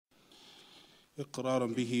إقرارا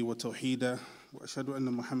به وتوحيدا وأشهد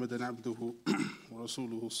أن محمدا عبده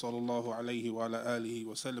ورسوله صلى الله عليه وعلى آله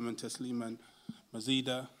وسلم تسليما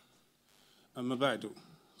مزيدا أما بعد.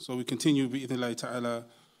 So we continue بإذن الله تعالى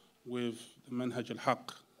with the Manhaj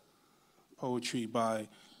al-Haq, poetry by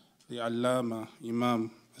the Allama Imam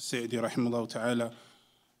As-Sa'di rahimahullah ta'ala,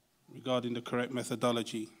 regarding the correct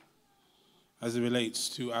methodology as it relates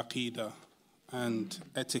to Aqidah and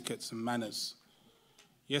etiquettes and manners.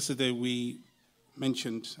 Yesterday we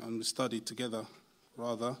mentioned, and we studied together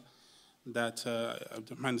rather, that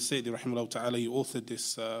Abdurrahman As-Sa'di rahimahullah ta'ala, he authored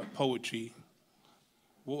this poetry.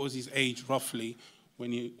 What was his age roughly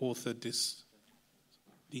when he authored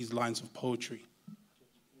these lines of poetry?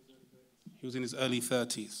 He was in his early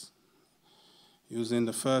 30s. He was in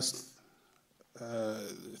the first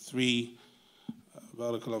three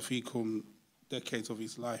barakallahu feekum decades of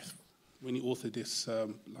his life when he authored this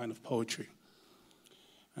line of poetry.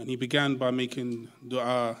 And he began by making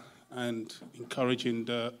dua and encouraging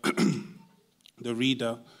the the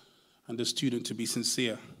reader and the student to be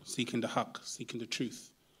sincere, seeking the haqq, seeking the truth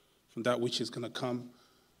from that which is going to come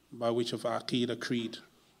by which of Aqidah, creed,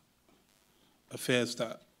 affairs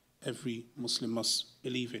that every Muslim must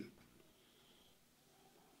believe in.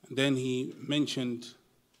 And then he mentioned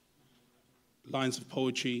lines of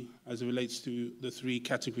poetry as it relates to the three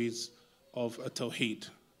categories of At-Taweel.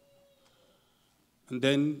 And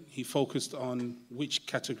then he focused on which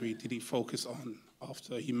category did he focus on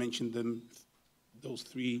after he mentioned those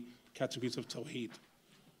three categories of Tawheed.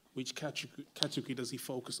 Which category does he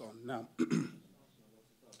focus on? Now,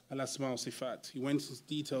 Al-Asma wa Sifat. He went into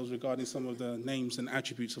details regarding some of the names and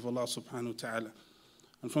attributes of Allah subhanahu wa ta'ala.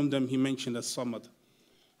 And from them he mentioned As-Samad.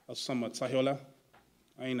 As-Samad. Sahih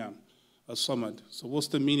Ainam. As-Samad. So what's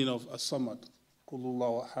the meaning of As-Samad?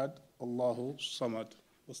 Qulullahu ahad, Allahu Samad.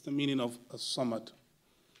 What's the meaning of As-Samad?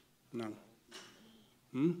 Now.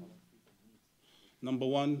 Number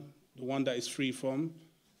one, the one that is free from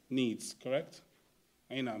needs, correct?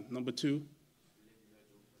 Ainam. Number two,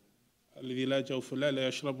 الذي لا جوف له لا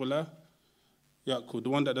يشرب ولا يأكل, the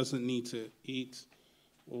one that doesn't need to eat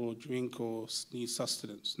or drink or need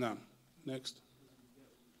sustenance. Now, next.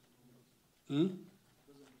 He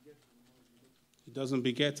doesn't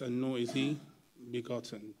beget and nor is he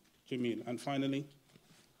begotten. Jameel. And finally,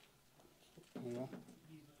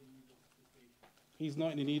 he's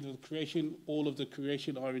not in need of the creation. All of the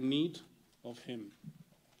creation are in need of him.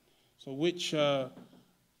 So which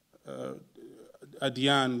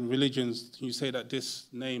Adyan religions you say that this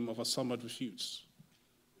name of As-Samad refutes?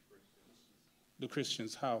 The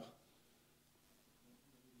Christians. How?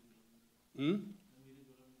 Lam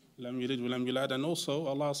yalid wa lam yulad. And also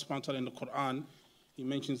Allah subhanahu wa ta'ala in the Quran, he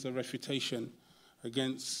mentions the refutation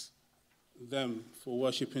against them for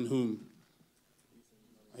worshipping whom?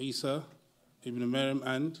 Isa ibn Maryam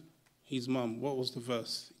and his mum. What was the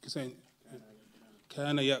verse? He's saying,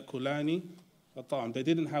 Kana ya'kulani at-ta'am. They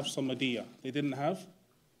didn't have samadiyya. They didn't have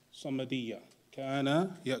samadiyya.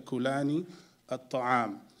 Kana ya'kulani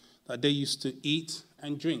at-ta'am. That they used to eat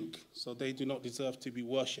and drink, so they do not deserve to be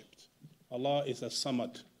worshipped. Allah is a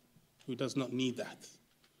samad who does not need that.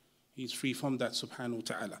 He's free from that, subhanahu wa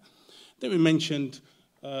ta'ala. Then we mentioned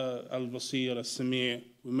Al-Basir, Al-Sami',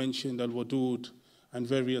 we mentioned Al-Wadud, and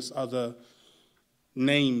various other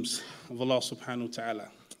names of Allah subhanahu wa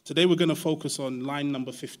ta'ala. Today we're going to focus on line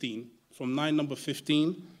number 15. From line number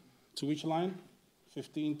 15 to which line?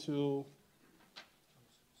 15 to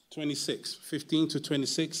 26. 15 to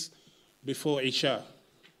 26 before Isha.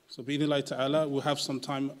 So bi'idhnillahi ta'ala, we'll have some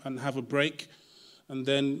time and have a break, and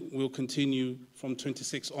then we'll continue from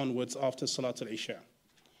 26 onwards after Salat al-Isha.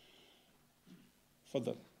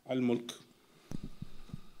 Fadal. Al-Mulk.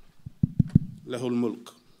 Lahul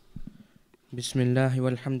Mulk. Bismillah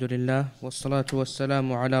walhamdulillah wassalatu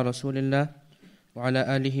wassalamu ala rasulillah wa ala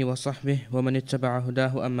alihi wa sahbihi wa man ittaba'a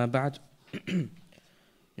hudahu amma ba'd.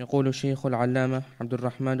 يقول الشيخ العلامة عبد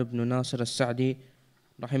الرحمن بن ناصر السعدي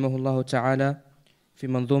رحمه الله تعالى في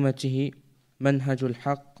منظومته منهج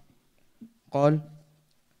الحق قال: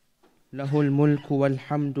 له الملك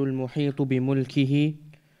والحمد المحيط بملكه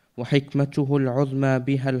وحكمته العظمى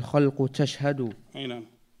بها الخلق تشهد. أي نعم.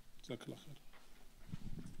 جزاك الله خير.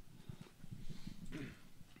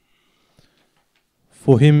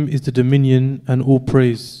 For him is the dominion and all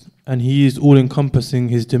praise, and he is all-encompassing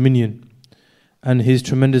his dominion, and his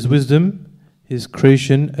tremendous wisdom his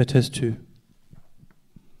creation attests to.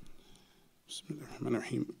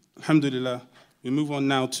 Bismillahirrahmanirrahim. Alhamdulillah. We move on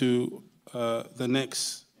now to the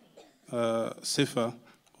next sifa,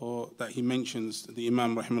 or that he mentions, the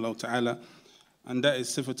Imam rahimahullah ta'ala, and that is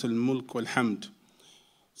Sifatul Mulk wal Hamd.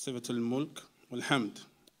 Sifatul Mulk wal Hamd.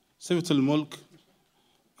 Sifatul Mulk,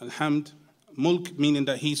 Alhamd, mulk meaning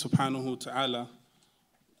that he subhanahu wa ta'ala,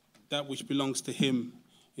 that which belongs to him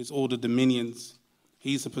is all the dominions.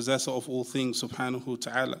 He's the possessor of all things subhanahu wa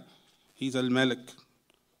ta'ala. He's al-Malik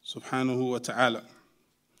subhanahu wa ta'ala.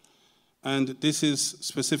 And this is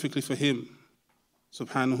specifically for him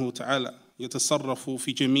subhanahu wa ta'ala. يتصرف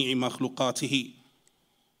في جميع مخلوقاته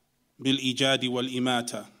بالإيجاد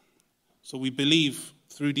والإماتة. So we believe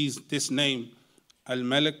through this name,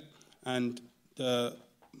 Al-Malik, and the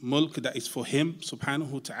mulk that is for him, subhanahu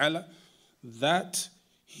wa ta'ala, that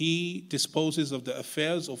he disposes of the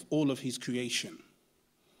affairs of all of his creation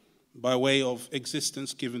by way of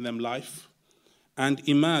existence, giving them life, and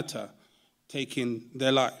imata, taking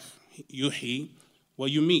their life. Yuhi wa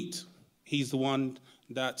yumit. He's the one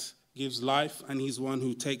that gives life, and he's the one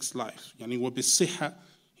who takes life. Yani wa bis-sihha,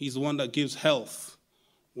 he's the one that gives health.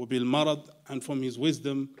 Wa bil-marad, and from his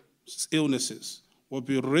wisdom, illnesses. Wa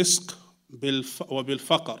bil-rizq, wa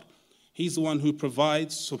bil-faqr. He's the one who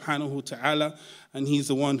provides, subhanahu wa ta'ala, and he's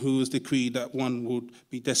the one who has decreed that one would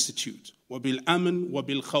be destitute. وَبِالْأَمْنِ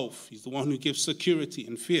وَبِالْخَوْفِ. He's the one who gives security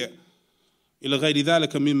and fear. إِلَى غَيْرِ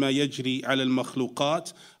ذَلَكَ مِمَّا يَجْرِي عَلَى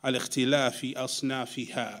الْمَخْلُوقَاتِ عَلى اخْتِلَافِ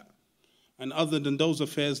أَصْنَافِهَا. And other than those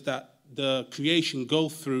affairs that the creation go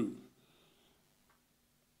through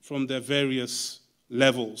from their various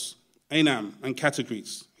levels, ainam, and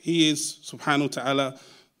categories. He is, subhanahu wa ta'ala,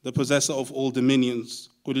 the possessor of all dominions.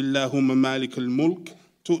 قُلِ اللَّهُمَّ مَالِكَ الْمُلْكِ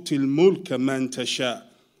تُؤْتِي الْمُلْكَ مَنْ تَشَاءُ.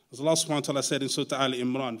 As Allah subhanahu wa ta'ala said in Surah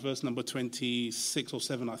Al-Imran, verse number 26 or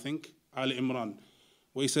 7, I think, Al-Imran,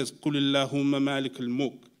 where he says, قُلِ اللَّهُمَّ مَالِكَ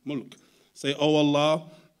الْمُلْكِ. Say, O Allah,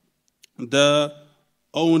 the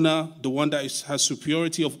owner, the one that has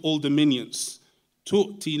superiority of all dominions.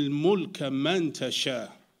 تُؤْتِي الْمُلْكَ مَنْ تَشَاءُ.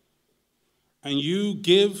 And you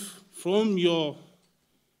give from your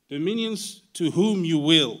dominions to whom you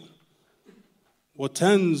will.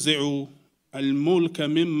 وَتَنْزِعُ الْمُلْكَ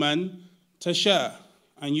مِمَّنْ تَشَاءُ.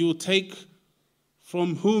 And you will take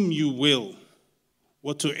from whom you will.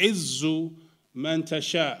 وَتُعِزُّ مَنْ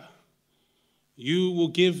تَشَاءُ. You will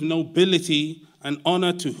give nobility and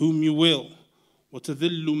honor to whom you will.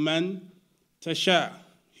 وَتَذِلُّ مَنْ تَشَاءُ.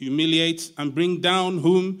 Humiliate and bring down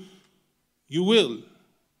whom you will.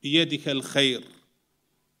 بِيَدِكَ الْخَيْرِ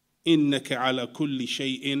إِنَّكَ عَلَى كُلِّ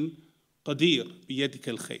شَيْءٍ قَدِيرٌ.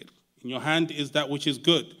 بِيَدِكَ الْخَيْرِ. In your hand is that which is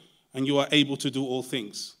good, and you are able to do all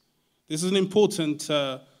things. This is an important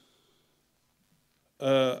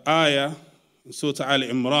ayah in Surah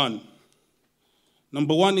Al-Imran.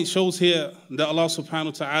 Number one, it shows here that Allah subhanahu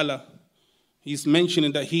wa ta'ala, he's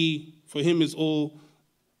mentioning that for him is all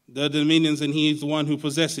the dominions, and he is the one who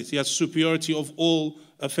possesses. He has superiority of all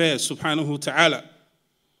affairs, subhanahu wa ta'ala.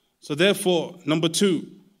 So therefore, number two,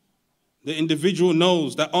 the individual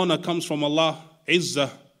knows that honor comes from Allah,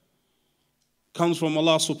 izzah comes from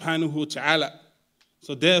Allah subhanahu wa ta'ala.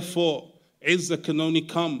 So therefore, izzah can only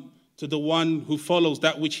come to the one who follows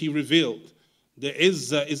that which he revealed. The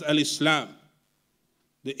izzah is al-Islam.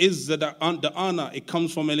 The izzah, the honor, it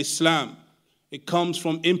comes from al-Islam. It comes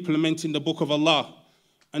from implementing the book of Allah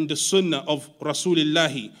and the sunnah of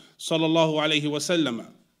Rasulullah sallallahu alayhi wa sallam.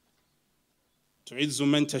 Tu'izzu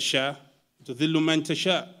man tasha, tudhillu man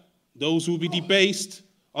tasha. Those who will be debased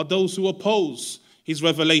are those who oppose his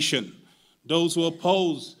revelation. Those who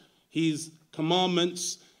oppose his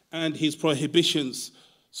commandments and his prohibitions,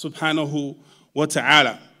 subhanahu wa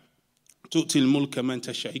ta'ala. Tu'til mulka man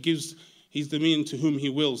tasha. He gives his dominion to whom he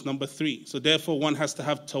wills. Number three. So therefore one has to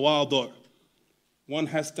have tawadu'. One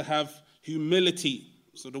has to have humility.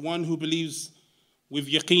 So the one who believes with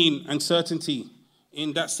yaqeen and certainty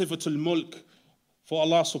in that sifatul mulk for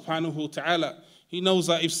Allah subhanahu wa ta'ala, he knows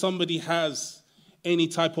that if somebody has any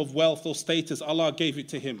type of wealth or status, Allah gave it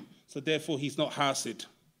to him. So therefore he's not hasid.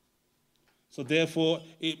 So therefore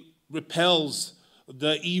it repels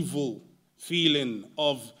the evil feeling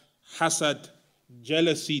of hasad,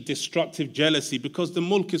 jealousy, destructive jealousy, because the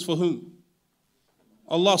mulk is for whom?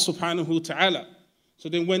 Allah subhanahu wa ta'ala. So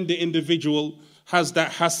then when the individual has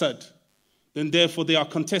that hasad, then therefore they are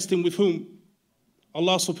contesting with whom?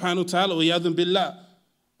 Allah subhanahu wa ta'ala, wa yadun billah.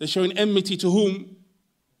 They're showing enmity to whom?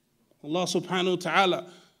 Allah subhanahu wa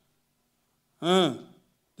ta'ala.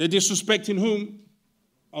 They're disrespecting whom?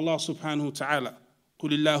 Allah subhanahu wa ta'ala. قُلِ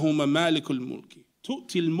اللَّهُمَّ مَالِكُ الْمُلْكِ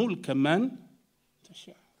تُؤْتِي الْمُلْكَ مَنْ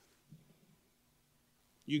تَشَاءُ.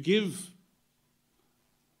 You give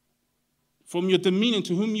from your dominion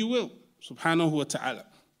to whom you will, subhanahu wa ta'ala.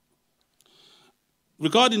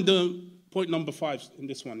 Regarding the point number 5 in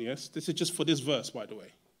this one, yes? This is just for this verse, by the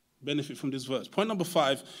way. Benefit from this verse. Point number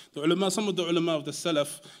 5, some of the ulama of the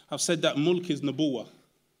Salaf have said that mulk is nabuwah.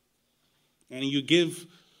 And you give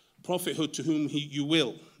prophethood to whom you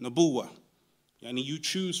will, Nabuwah. And you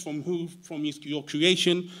choose from your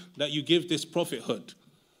creation that you give this prophethood.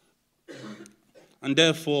 And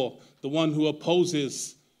therefore, the one who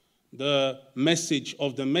opposes the message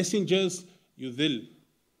of the messengers, yudhil,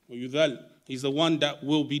 or yudhal, he's the one that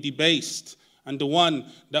will be debased. And the one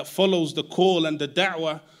that follows the call and the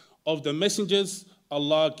da'wah of the messengers,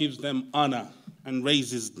 Allah gives them honor and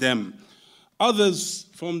raises them. Others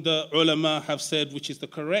from the ulama have said, which is the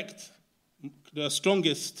correct, the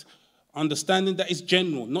strongest understanding, that is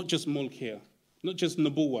general, not just mulk here, not just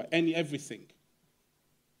nubuwah, everything.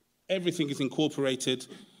 Everything is incorporated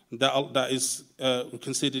that is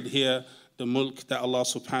considered here the mulk that Allah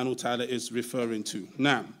subhanahu wa ta'ala is referring to.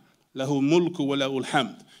 Now, lahu mulku wa lahul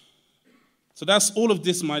hamd. So that's all of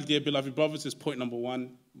this, my dear beloved brothers, is point number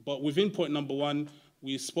one. But within point number one,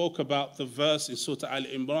 we spoke about the verse in Surah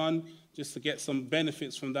Al-Imran, just to get some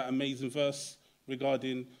benefits from that amazing verse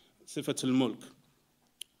regarding Sifatul Mulk.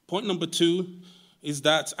 Point number two is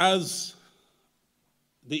that as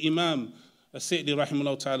the Imam As-Sa'di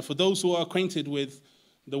rahimahullah ta'ala, for those who are acquainted with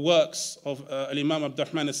the works of Al-Imam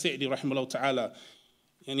Abdurrahman As-Sa'di rahimahullah ta'ala,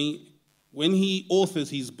 when he authors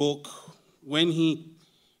his book, when he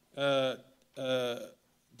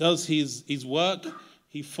does his work,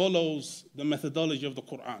 he follows the methodology of the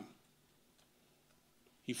Quran.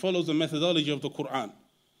 He follows the methodology of the Quran.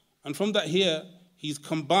 And from that here, he's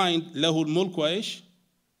combined lahul mulk wa ish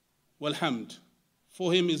wal hamd.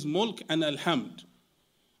 For him is mulk and al-hamd,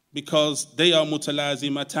 because they are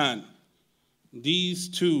mutalazimatan. These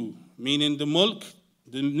two, meaning the mulk,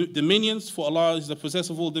 the dominions, for Allah is the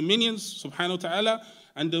possessor of all dominions, subhanahu wa ta'ala,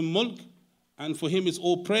 and the mulk, and for him is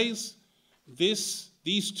all praise. These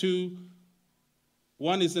two,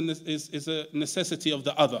 one is a necessity of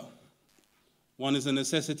the other. One is a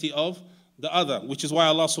necessity of the other, which is why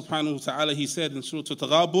Allah subhanahu wa ta'ala, he said in Surah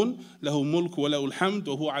At-Taweel, lahu mulk wa lahu al-hamd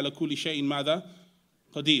wa huwa ala kulli shay'in madha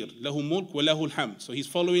qadir. Lahu mulk wa lahu al-hamd. So he's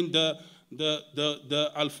following the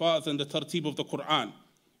alfaz and the tartib of the Quran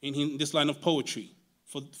in this line of poetry.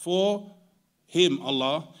 For him,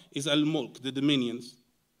 Allah, is al-mulk, the dominions,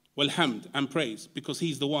 wal-hamd, and praise, because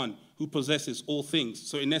he's the one who possesses all things.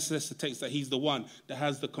 So it necessitates that he's the one that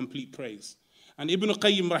has the complete praise. And Ibn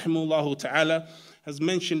Qayyim rahimahullah ta'ala has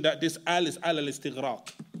mentioned that this al is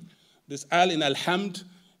al-istighraq. This al in al-hamd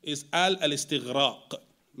is al-istighraq,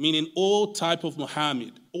 meaning all type of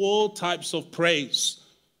Muhammad, all types of praise,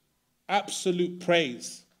 absolute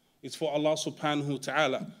praise is for Allah subhanahu wa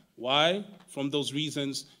ta'ala. Why? From those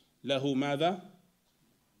reasons, lahu madha?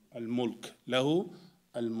 Al-mulk. Lahu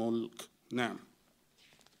al-mulk. Naam.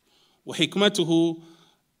 وحكمته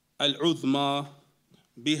العظمى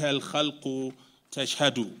بها الخلق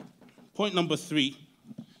تشهد. Point number three,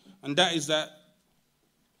 and that is that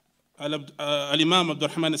Al-Imam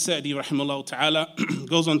Abdurrahman As-Sa'di rahimahullah ta'ala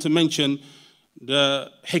goes on to mention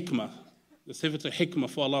the hikmah, the sifat al-hikmah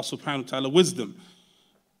for Allah subhanahu wa ta'ala, wisdom,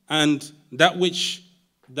 and that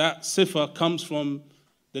sifa comes from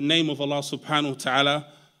the name of Allah subhanahu wa ta'ala,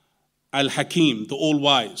 Al-Hakim, the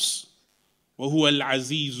all-wise. وَهُوَ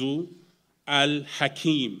الْعَزِيزُ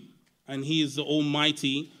الْحَكِيمُ, and he is the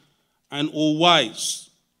almighty and all-wise,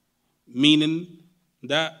 meaning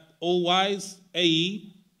that all-wise,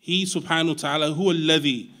 he subhanahu wa ta'ala, هُوَ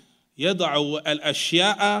الَّذِي يَضَعُ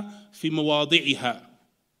الْأَشْيَاءَ فِي مَوَاضِعِهَا.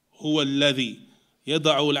 هُوَ الَّذِي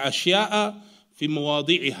يَضَعُ الْأَشْيَاءَ فِي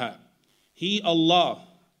مَوَاضِعِهَا. He, Allah,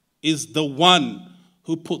 is the one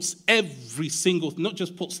who puts every single, not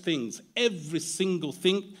just puts things, every single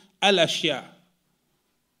thing, al-ashya.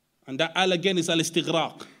 And that al again is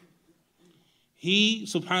al-istighraq. He,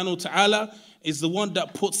 subhanahu wa ta'ala, is the one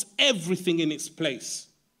that puts everything in its place.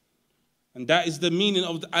 And that is the meaning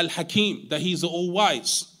of the al-hakim, that he's the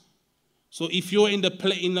all-wise. So if you're in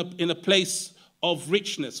a place of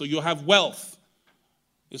richness, or you have wealth,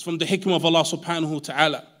 it's from the hikmah of Allah subhanahu wa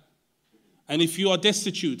ta'ala. And if you are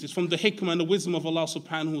destitute, it's from the hikmah and the wisdom of Allah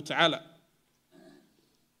subhanahu wa ta'ala.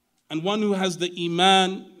 And one who has the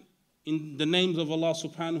iman in the names of Allah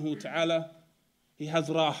subhanahu wa ta'ala, he has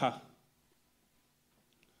raha.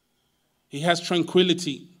 He has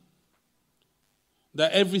tranquility.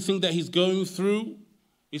 That everything that he's going through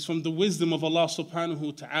is from the wisdom of Allah subhanahu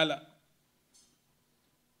wa ta'ala.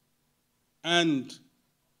 And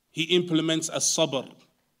he implements as-sabr.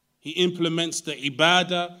 He implements the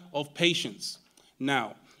ibadah of patience.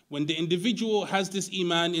 Now, when the individual has this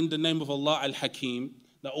iman in the name of Allah al-Hakim,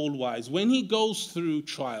 the all-wise, when he goes through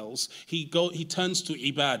trials, he turns to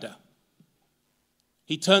ibadah.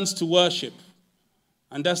 He turns to worship.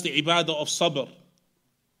 And that's the ibadah of sabr.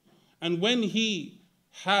 And when he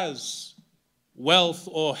has wealth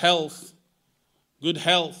or health, good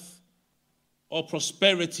health, or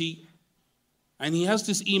prosperity, and he has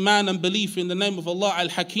this iman and belief in the name of Allah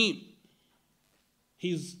Al-Hakim,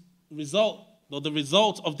 his result, or the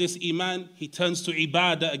result of this iman, he turns to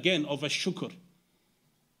ibadah again, of a shukr,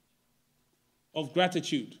 of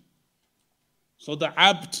gratitude. So the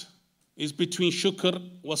abd is between shukr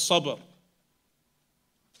wa sabr.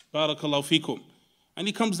 Barakallahu fikum. And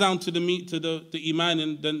he comes down to the iman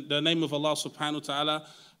in the name of Allah subhanahu wa ta'ala,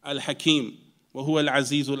 Al-Hakim. وهو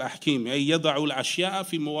العزيز الحكيم أي يضع الأشياء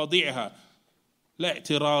في مواضعها لا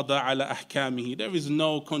اعتراض على أحكامه. There is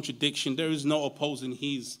no contradiction, there is no opposing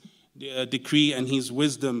his decree and his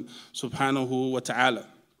wisdom subhanahu wa ta'ala.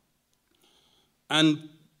 And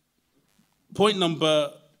point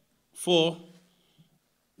number 4,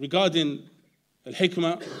 regarding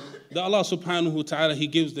al-hikmah, that Allah subhanahu wa ta'ala, he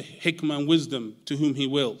gives the hikmah and wisdom to whom he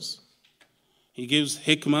wills. He gives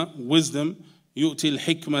hikmah, wisdom, يؤتي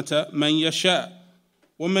الحكمة من يشاء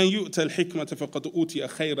ومن يؤتى الحكمة فقد أوتي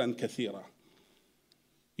خيرا كثيرا.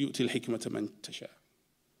 يؤتي الحكمة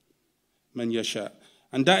من يشاء.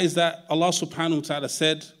 And that is that Allah subhanahu wa ta'ala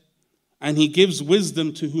said, and he gives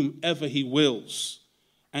wisdom to whomever he wills.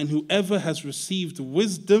 And whoever has received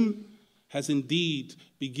wisdom has indeed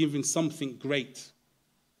been given something great.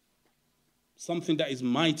 Something that is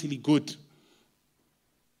mightily good.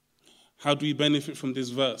 How do we benefit from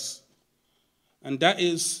this verse? And that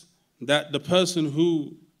is that the person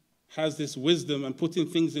who has this wisdom and putting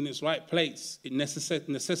things in its right place, it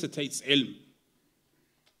necessitates ilm.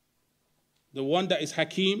 The one that is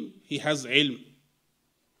hakim, he has ilm.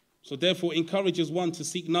 So therefore encourages one to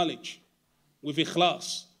seek knowledge with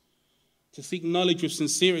ikhlas, to seek knowledge with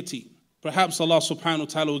sincerity. Perhaps Allah subhanahu wa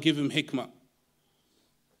ta'ala will give him hikmah.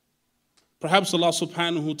 Perhaps Allah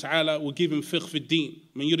subhanahu wa ta'ala will give him fiqh fi ad-din.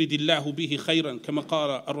 Man yuridillahu bihi khayran, kama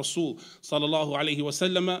qala ar-Rasul sallallahu alayhi wa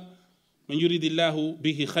sallam, man yuridillahu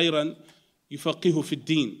bihi khayran yufaqihu fi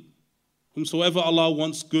ad-din. Whomsoever Allah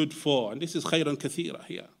wants good for, and this is khayran kathira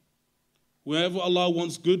here. Whoever Allah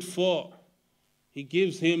wants good for, he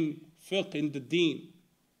gives him fiqh in the deen.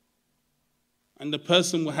 And the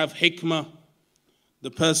person will have hikmah, the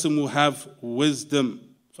person will have wisdom.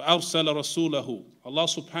 فَأَرْسَلَ رَسُولَهُ. Allah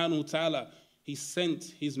subhanahu wa ta'ala, he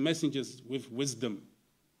sent his messengers with wisdom.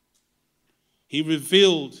 He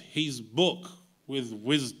revealed his book with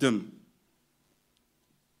wisdom.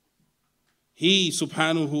 He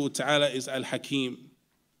subhanahu wa ta'ala is Al-Hakim.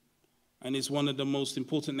 And it's one of the most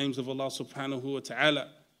important names of Allah subhanahu wa ta'ala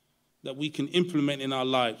that we can implement in our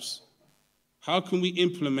lives. How can we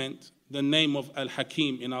implement the name of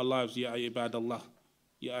Al-Hakim in our lives? Ya ibadallah,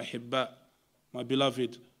 ya ahibba, my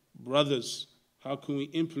beloved brothers, how can we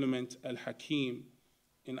implement Al-Hakim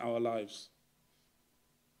in our lives?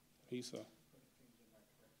 Isa.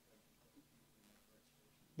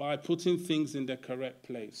 By putting things in their correct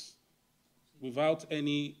place, without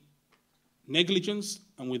any negligence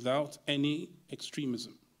and without any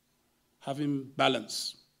extremism. Having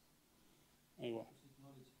balance.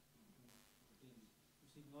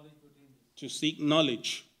 To seek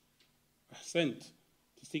knowledge. Ahsant.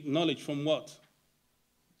 To seek knowledge from what?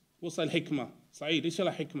 What's al-hikmah? Saeed, ايش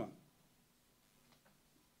al-hikmah?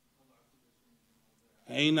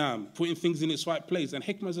 Aynam, putting things in its right place. And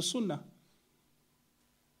hikmah is a sunnah.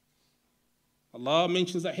 Allah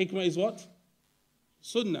mentions that hikmah is what?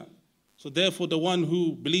 Sunnah. So therefore the one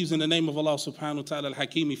who believes in the name of Allah subhanahu wa ta'ala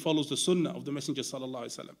al-Hakim, he follows the sunnah of the Messenger sallallahu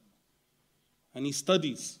alayhi wa sallam. And he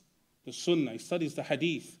studies the sunnah, he studies the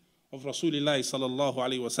hadith of Rasulullah sallallahu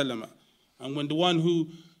alayhi wa sallam. And when the one who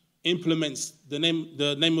implements the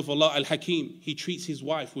name of Allah al-Hakim, he treats his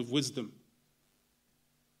wife with wisdom.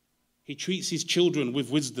 He treats his children with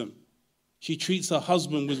wisdom. She treats her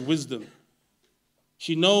husband with wisdom.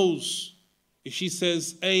 She knows if she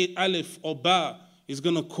says A, Alif or Ba is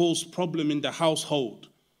going to cause problem in the household.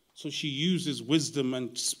 So she uses wisdom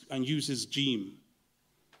and uses Jim.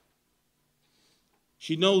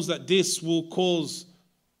 She knows that this will cause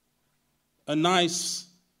a nice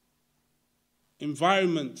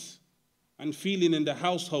environment and feeling in the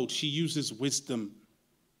household. She uses wisdom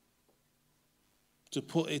to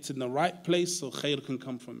put it in the right place so khair can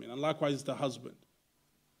come from it. And likewise the husband.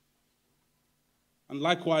 And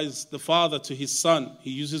likewise the father to his son,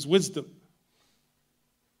 he uses wisdom.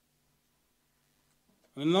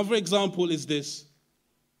 And another example is this.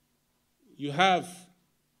 You have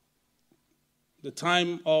it's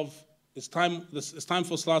time for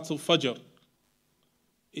Salatul Fajr.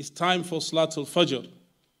 It's time for Salatul Fajr.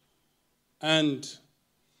 And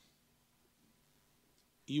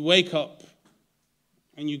you wake up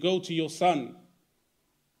and you go to your son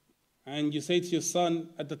and you say to your son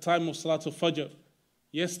at the time of Salatul Fajr,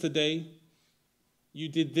 yesterday you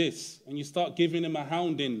did this, and you start giving him a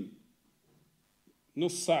hounding,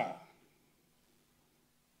 nussa,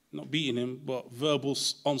 not beating him, but verbal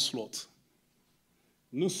onslaught.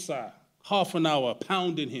 Nussa, half an hour,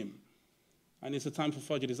 pounding him. And it's a time for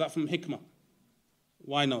Fajr. Is that from hikmah?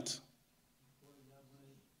 Why not?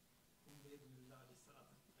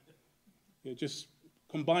 Yeah, just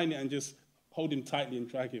combine it and just hold him tightly and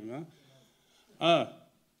drag him.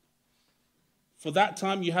 For that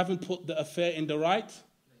time, you haven't put the affair in the right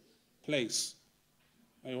place.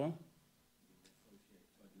 Aywa?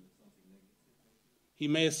 He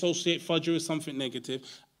may associate Fajr with something negative.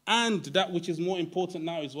 And that which is more important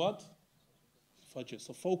now is what? Fajr.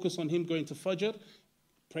 So focus on him going to Fajr,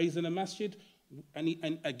 prays in the masjid,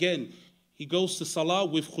 and again, he goes to Salah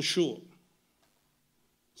with khushu'.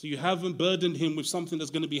 So you haven't burdened him with something that's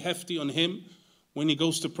going to be hefty on him when he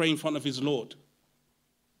goes to pray in front of his Lord.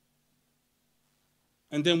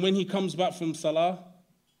 And then when he comes back from Salah,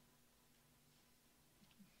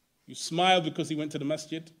 you smile because he went to the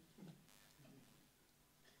masjid.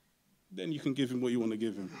 Then you can give him what you want to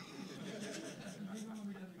give him.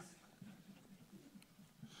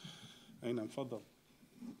 Ainam, fadal.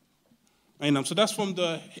 Ainam. So that's from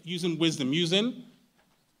the using wisdom, using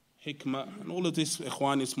hikmah. And all of this,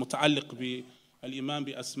 ikhwan, is muta'alliq bi al-iman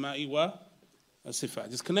bi asma'i wa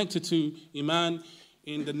sifat. It's connected to iman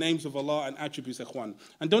in the names of Allah and attributes, ikhwan.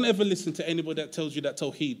 And don't ever listen to anybody that tells you that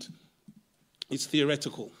tawheed is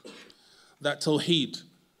theoretical. That tawheed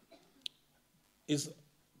is...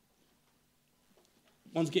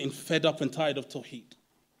 One's getting fed up and tired of Tawheed.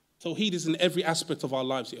 Tawheed is in every aspect of our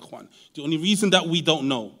lives, ikhwan. The only reason that we don't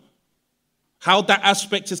know how that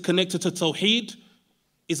aspect is connected to Tawheed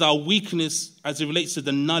is our weakness as it relates to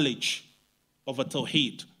the knowledge of a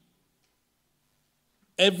Tawheed.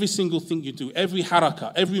 Every single thing you do, every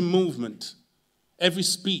harakah, every movement, every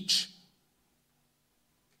speech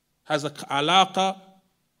has a alaqa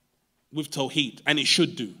with Tawheed, and it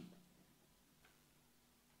should do.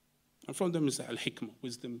 And from them is al-hikmah,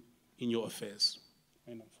 wisdom in your affairs.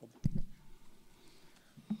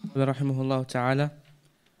 رحمه الله تعالى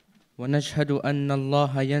ونشهد أن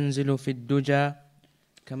الله ينزل في الدجى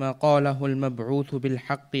كما قاله المبعوث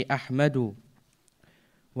بالحق أحمد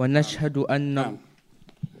ونشهد أن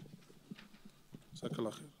جزاك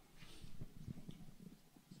الله خير.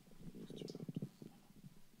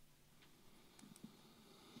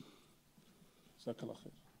 جزاك الله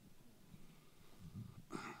خير.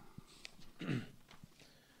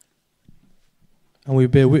 And we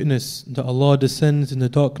bear witness that Allah descends in the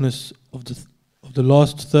darkness of the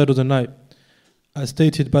last third of the night, as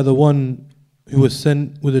stated by the one who was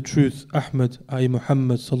sent with the truth, Ahmad, i.e.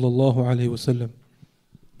 Muhammad sallallahu alayhi wa sallam.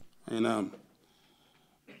 And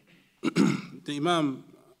the Imam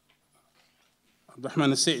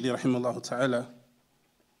Abdurrahman al-Sa'di rahimahullah ta'ala,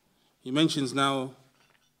 he mentions now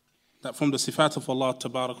that from the sifat of Allah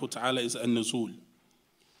tabarak wa ta'ala is an-nuzul.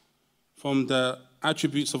 From the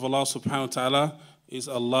attributes of Allah subhanahu wa ta'ala is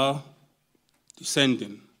Allah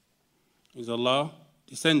descending. Is Allah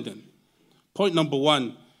descending. Point number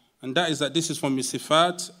one, and that is that this is from his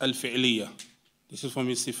sifat al-fi'liyah. This is from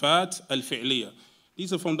his sifat al-fi'liyah.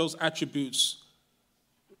 These are from those attributes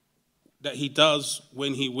that he does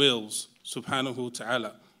when he wills, subhanahu wa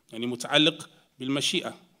ta'ala. And he muta'alliq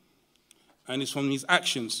bil-mashi'ah. And it's from his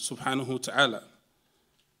actions, subhanahu wa ta'ala.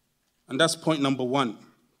 And that's point number one.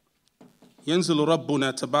 ينزل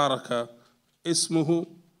ربنا تبارك اسمه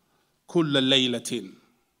كل ليلة.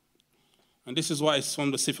 And this is why it's from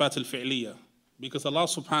the sifat al-fi'liyah. Because Allah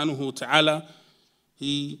subhanahu wa ta'ala,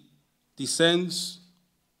 He descends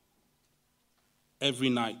every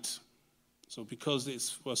night. So because it's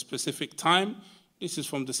for a specific time, this is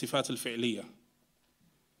from the sifat al-fi'liyah.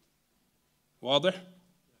 واضح?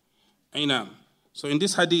 Aynam. So in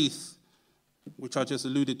this hadith, which I just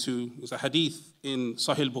alluded to, is a hadith in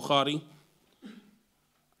Sahih Bukhari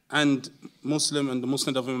and Muslim and the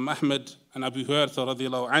Musnad of Imam Ahmad and Abu Hurairah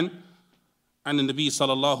radiyallahu anhu. عن النبي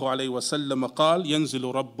صلى الله عليه وسلم قال ينزل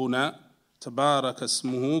ربنا تبارك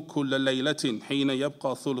اسمه كل ليلة حين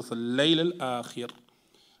يبقى ثلث الليل الآخر.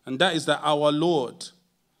 And that is that our Lord,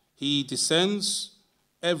 He descends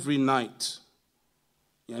every night,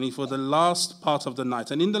 yani for the last part of the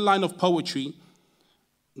night. And in the line of poetry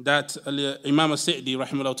that Imam As-Sa'di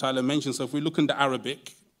rahimahullah ta'ala mentions, so if we look in the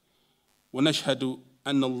Arabic, ونشهد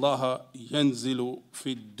أن الله ينزل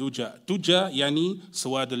في الدجى. دجى يعني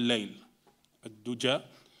سواد الليل. الدجى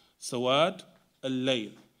سواد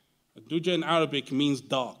الليل. الدجى in Arabic means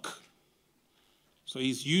dark. So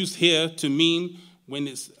he's used here to mean when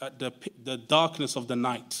it's at the darkness of the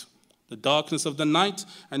night. The darkness of the night.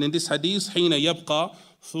 And in this hadith, حين يبقى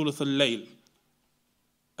ثلث الليل.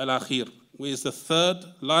 al-akhir, which is the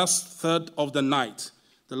last third of the night.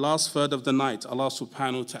 The last third of the night, Allah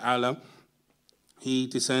subhanahu wa ta'ala, He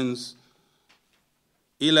descends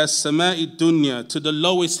ila sama'i dunya, to the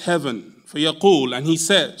lowest heaven. فَيَقُول, and He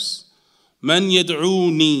says, مَنْ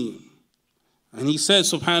يَدْعُونِي, and He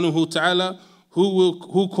says subhanahu wa ta'ala,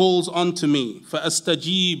 who calls unto me,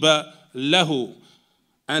 فَأَسْتَجِيبَ لَهُ,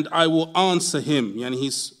 and I will answer him, yani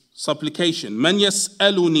his supplication. مَنْ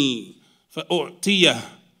يَسْأَلُنِي فَأُعْتِيَهُ,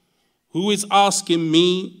 who is asking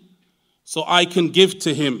me so I can give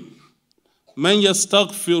to him. مَنْ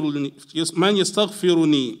يَسْتَغْفِرُنِي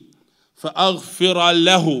فَأَغْفِرَ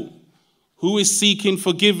لَهُ, who is seeking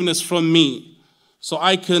forgiveness from me so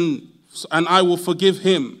I will forgive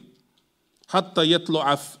him. حَتَّى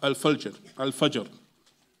يَطْلُعَ الْفَجْرِ,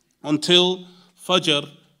 until Fajr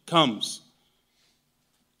comes.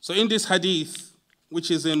 So in this hadith, which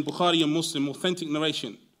is in Bukhari and Muslim, authentic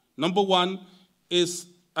narration, number one is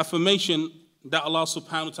affirmation that Allah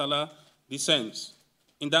subhanahu wa ta'ala descends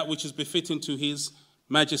in that which is befitting to His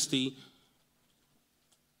Majesty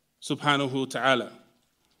subhanahu wa ta'ala.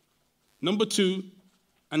 Number two,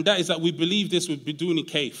 and that is that we believe this with biduni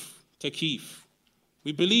takif.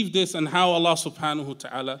 We believe this and how Allah subhanahu wa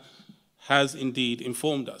ta'ala has indeed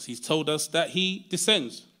informed us. He's told us that He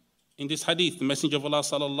descends. In this hadith, the Messenger of Allah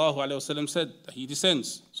sallallahu alayhi wasallam said that He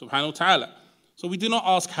descends subhanahu wa ta'ala. So we do not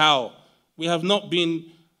ask how. We have not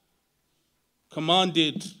been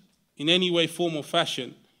commanded in any way, form or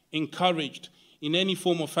fashion, encouraged in any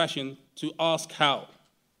form or fashion to ask how.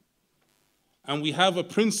 And we have a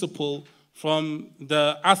principle from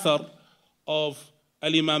the athar of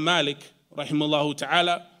Al-Imam Malik rahimahullah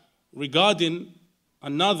ta'ala regarding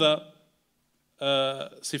another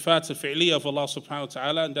sifat al-fi'liya of Allah subhanahu wa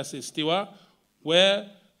ta'ala, and that's istiwa, where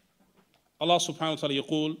Allah subhanahu wa ta'ala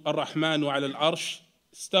yaqul, Ar-Rahmanu ala al-arsh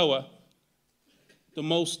istawa, the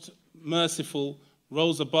most merciful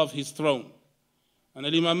rose above His throne. And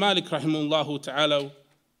Imam Malik rahimahullah ta'ala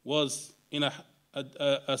was in a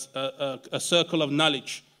circle of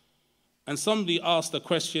knowledge, and somebody asked the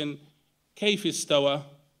question, Kayf istawa,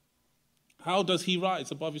 how does He rise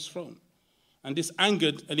above His throne? And this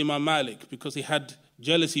angered Imam Malik because he had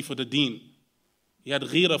jealousy for the deen. He had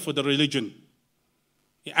ghira for the religion.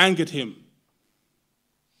 It angered him.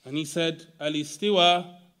 And he said, Al-istiwa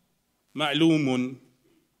ma'lumun.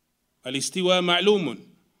 Al-istiwa ma'lumun.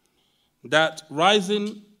 That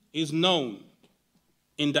rising is known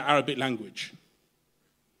in the Arabic language.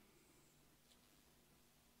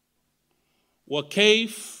 Wa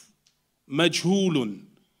kayf majhulun.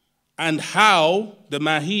 And how, the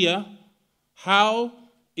mahiyya, how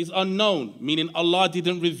is unknown, meaning Allah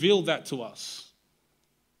didn't reveal that to us.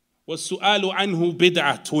 وَالسُّؤَالُ عَنْهُ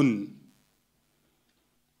بِدْعَةٌ.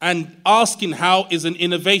 And asking how is an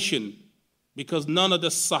innovation, because none of the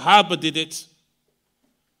Sahaba did it,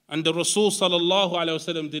 and the Rasul sallallahu alayhi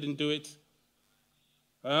wasallam didn't do it.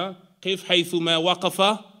 قِفْ حَيْثُ مَا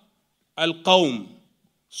وَقَفَ الْقَوْمِ.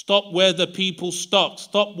 Stop where the people stopped.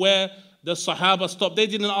 Stop where the Sahaba stopped. They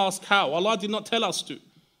didn't ask how. Allah did not tell us to.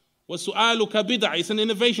 وَسُؤَالُكَ بِدْعَةٌ. It's an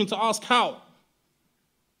innovation to ask how.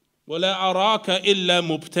 وَلَا أَرَاكَ إِلَّا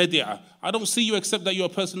مُبْتَدِعًا. I don't see you except that you're a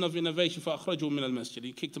person of innovation. فَأَخْرَجُوا مِنَ الْمَسْجِدِ.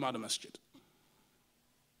 He kicked him out of the masjid.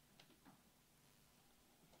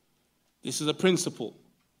 This is a principle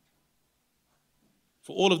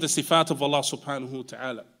for all of the sifat of Allah subhanahu wa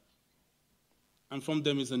ta'ala. And from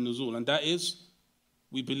them is a nuzul. And that is,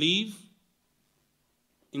 we believe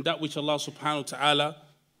in that which Allah subhanahu wa ta'ala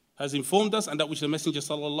has informed us, and that which the Messenger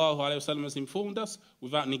sallallahu alayhi wasallam has informed us,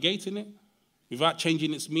 without negating it, without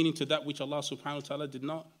changing its meaning to that which Allah subhanahu wa ta'ala did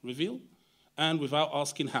not reveal, and without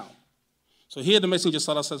asking how. So here the Messenger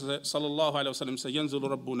sallallahu alayhi wasallam says, يَنزِلُ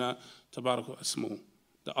رَبُّنَا تَبَارَكُ اسْمُهُ.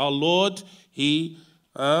 That our Lord, He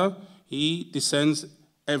descends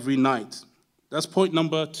every night. That's point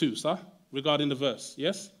number 2, sir, regarding the verse.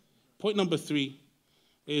 Yes? Point number 3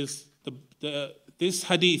 is this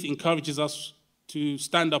hadith encourages us to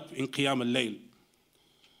stand up in Qiyam al-Layl.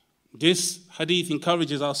 This hadith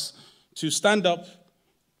encourages us to stand up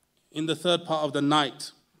in the third part of the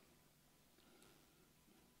night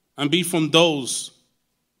and be from those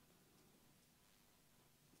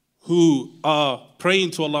who are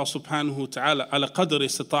praying to Allah subhanahu wa ta'ala ala qadr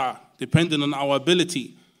istita'a, depending on our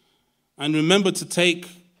ability. And remember to take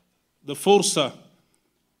the fursa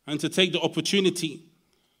and to take the opportunity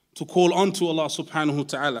to call on to Allah subhanahu wa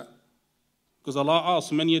ta'ala. Because Allah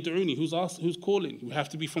asks, Man yad'uni, who's calling? We have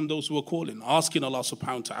to be from those who are calling, asking Allah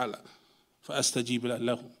subhanahu wa ta'ala. فَأَسْتَجِيبُ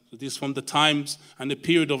لَهُ. So this is from the times and the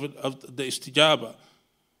period of the istijaba,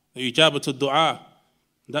 the ijaba to dua,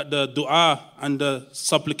 that the dua and the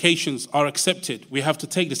supplications are accepted, we have to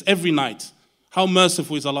take this every night. How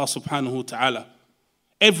merciful is Allah subhanahu wa ta'ala?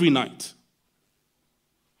 Every night.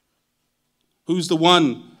 Who's the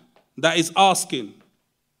one that is asking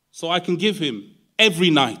so I can give him every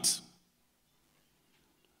night?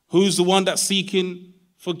 Who's the one that's seeking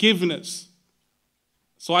forgiveness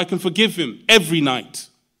so I can forgive him every night?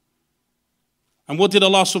 And what did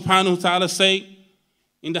Allah subhanahu wa ta'ala say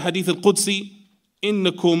in the hadith al-Qudsi?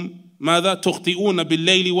 إِنَّكُمْ مَاذَا تُخْطِئُونَ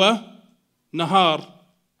بِاللَّيْلِ وَنَهَارٍ.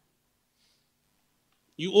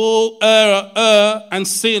 You all err and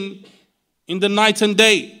sin in the night and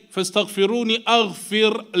day. فَاسْتَغْفِرُونِ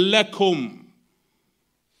أَغْفِرْ لَكُمْ.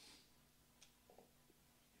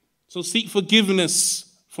 So seek forgiveness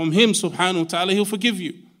from Him subhanahu wa ta'ala. He'll forgive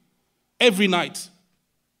you. Every night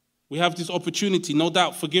we have this opportunity. No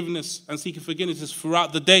doubt forgiveness and seeking forgiveness is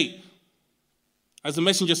throughout the day. As the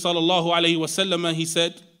Messenger sallallahu alayhi wa sallam, he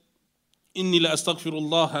said, إِنِّي لَأَسْتَغْفِرُ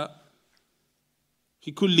اللَّهَ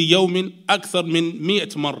في كل يوم أكثر من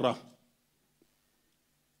 100 مرة.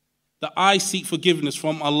 That I seek forgiveness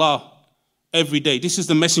from Allah every day. This is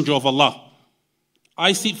the Messenger of Allah.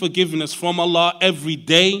 I seek forgiveness from Allah every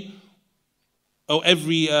day, or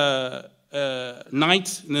every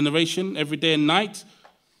night, in the narration, every day and night,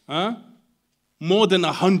 more than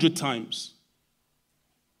 100 times.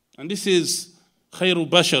 And this is Khairul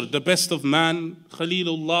Bashar, the best of man,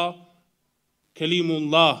 Khalilullah,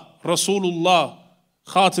 Kalimullah, Rasulullah,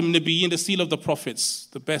 Khatim Nabiyyin, the seal of the prophets,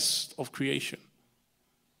 the best of creation.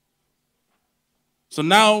 So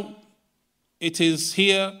now it is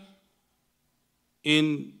here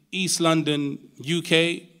in East London,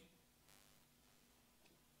 UK,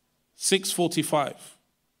 6:45.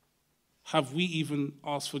 Have we even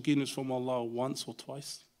asked forgiveness from Allah once or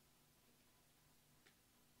twice?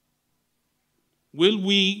 Will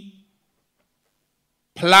we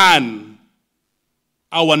plan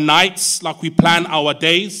our nights like we plan our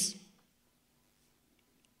days?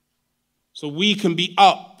 So we can be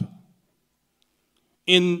up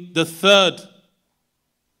in the third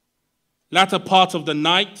latter part of the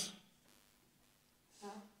night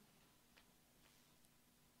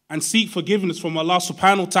and seek forgiveness from Allah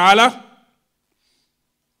subhanahu wa ta'ala.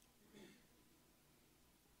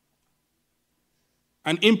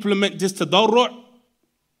 And implement this tadarru',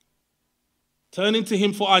 turning to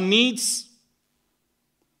Him for our needs,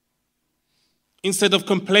 instead of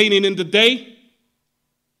complaining in the day.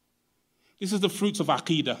 This is the fruits of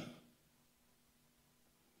Aqidah.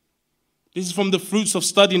 This is from the fruits of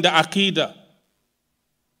studying the Aqidah.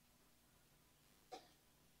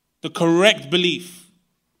 The correct belief.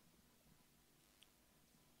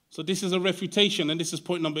 So this is a refutation, and this is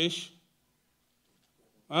point number ish.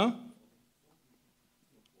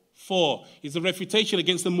 4 is a refutation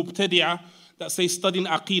against the Mubtadi'ah that says studying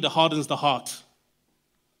Aqidah hardens the heart.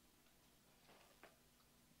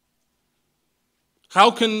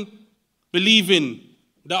 How can believing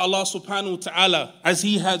that Allah subhanahu wa ta'ala, as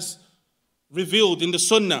He has revealed in the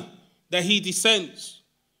Sunnah, that He descends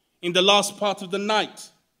in the last part of the night,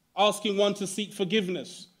 asking one to seek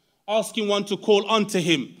forgiveness, asking one to call unto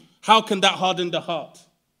Him, how can that harden the heart?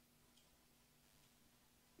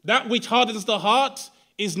 That which hardens the heart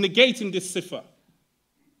is negating this sifa.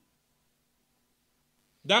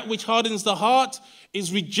 That which hardens the heart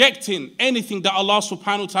is rejecting anything that Allah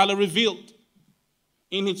subhanahu wa ta'ala revealed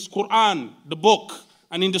in His Quran, the book,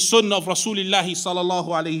 and in the Sunnah of Rasulullah sallallahu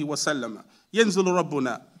alayhi wa sallam. Yanzilu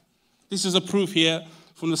Rabbuna. This is a proof here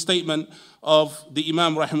from the statement of the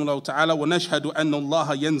Imam rahimahullah ta'ala, وَنَشْهَدُ أَنَّ اللَّهَ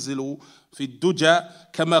يَنزِلُ فِي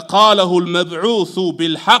الدُّجَى كَمَا قَالَهُ الْمَبْعُوثُ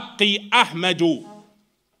بِالْحَقِّ أَحْمَدُ.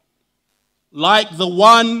 Like the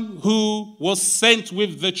one who was sent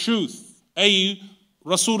with the truth, ay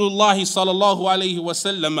Rasulullah sallallahu alayhi wa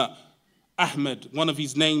sallam, Ahmad, one of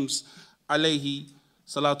his names, alayhi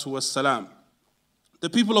salatu wassalam. The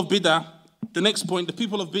people of Bid'ah, the next point, the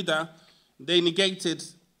people of Bid'ah, they negated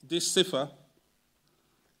this sifa.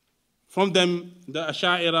 From them, the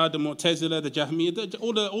Asha'ira, the Mu'tazila, the Jahmiyyah,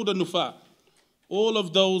 all the Nufa, all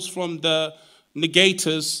of those from the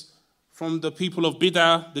negators, from the people of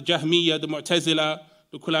Bid'ah, the Jahmiyyah, the Mu'tazila,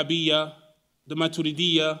 the Kulabiyya, the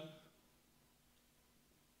Maturidiyya,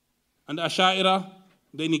 and the Asha'ira,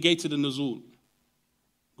 they negated the Nuzul.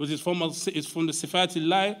 Because it's from the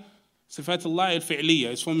Sifatullah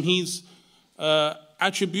al-Fi'liyya. It's from His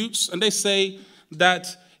attributes, and they say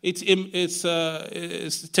that it's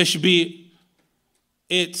tashbih.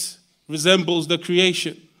 It resembles the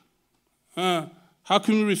creation. How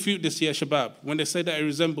can we refute this here, Shabab, when they say that it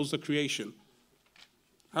resembles the creation?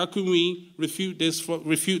 How can we refute this,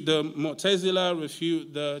 refute the Mu'tazila,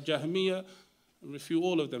 refute the Jahmiyyah, refute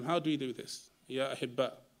all of them. How do we do this? Ya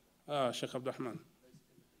ahibba. Shaykh Abdurrahman.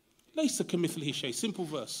 Laysa kamithlihi shay. Simple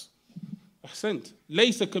verse. Ahsant.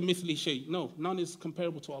 Laysa kamithlihi shay. No, none is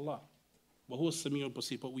comparable to Allah. Wa huwa as-sami'ul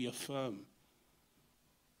basir. But we affirm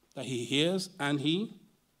that He hears and He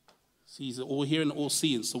sees, all hearing and all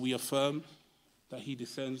seeing. So we affirm that He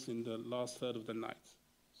descends in the last third of the night.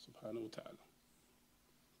 Subhanahu wa ta'ala.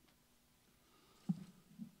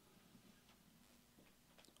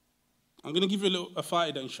 I'm going to give you a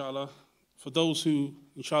fa'idah, inshallah, for those who,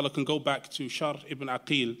 inshallah, can go back to Sharh ibn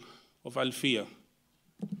Aqil of Alfiyah.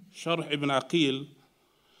 Sharh ibn Aqil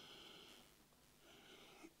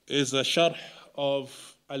is a sharh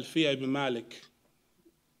of Alfiyah ibn Malik,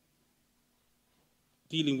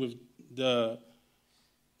 dealing with the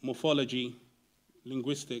morphology,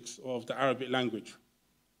 linguistics of the Arabic language.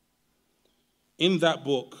 In that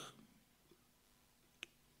book,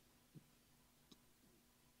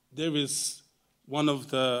 there is one of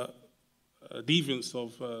the deviants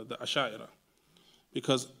of the Ash'ari,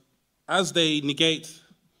 because as they negate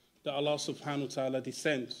that Allah subhanahu wa ta'ala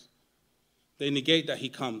descends, they negate that He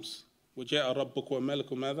comes. وَجَاءَ رَبُّكَ وَالْمَلَكُ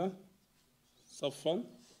مَاذَا صَفًّا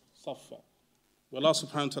صَفًّا. Where Allah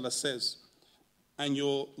subhanahu wa ta'ala says, and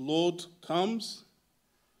your Lord comes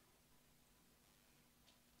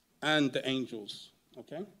and the angels.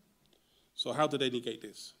 Okay? So how do they negate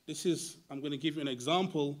this? I'm going to give you an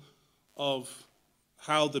example of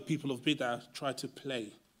how the people of Bid'ah try to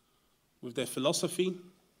play with their philosophy,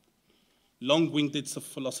 long-winded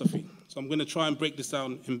philosophy. So I'm going to try and break this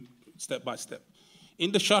down step by step.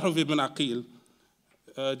 In the Sharh of Ibn Aqil,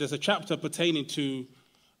 there's a chapter pertaining to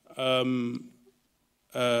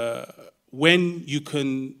when you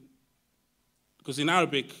can, because in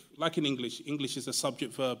Arabic, like in English, English is a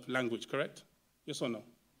subject-verb language, correct? Yes or no?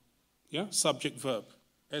 Yeah? Subject-verb,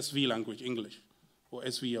 SV language, English, or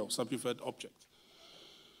SVO, subject-verb object.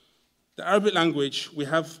 The Arabic language, we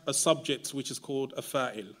have a subject which is called a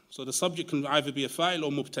fa'il. So the subject can either be a fa'il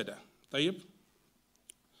or mubtada. طيب?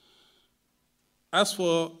 As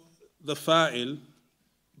for the fa'il,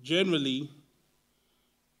 generally,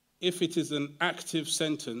 if it is an active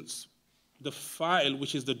sentence, the fa'il,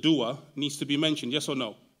 which is the doer, needs to be mentioned, yes or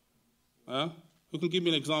no? Who can give me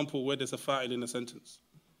an example where there's a fa'il in a sentence?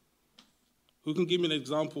 Who can give me an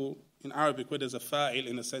example in Arabic where there's a fa'il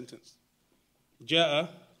in a sentence? Ja'a.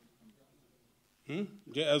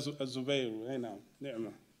 Ja'a az-Zubayr. Hey now.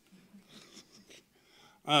 Ni'mah.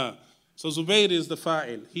 So Zubayr is the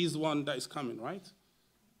fa'il. He's the one that is coming, right?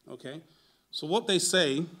 Okay. So what they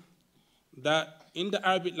say, that in the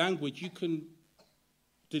Arabic language, you can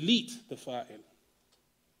delete the fa'il.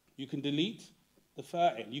 You can delete the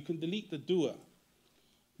fa'il. You can delete the doer.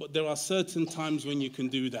 But there are certain times when you can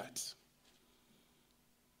do that.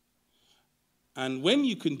 And when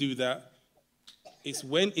you can do that, is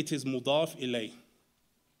when it is mudaf ilay.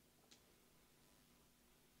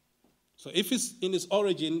 So if it's in its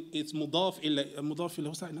origin, it's mudaf ilay. Mudaf ilay,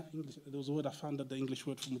 what's that in English? There was a word I found, that the English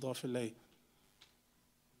word for mudaf ilay.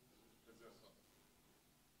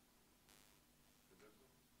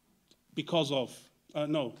 Because of.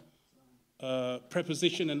 No.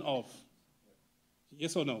 Preposition and of.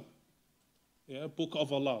 Yes or no? Yeah. Book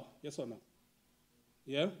of Allah. Yes or no?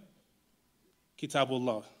 Yeah.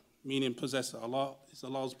 Kitabullah, meaning possessor. Allah is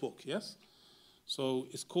Allah's book, yes? So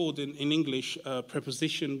it's called in English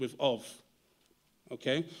preposition with of.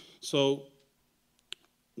 Okay? So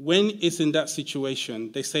when it's in that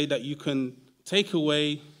situation, they say that you can take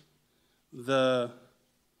away for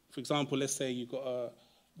example, let's say you got a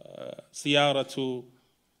Siyara to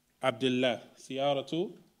Abdullah. Siyara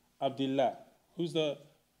to Abdullah. Who's the...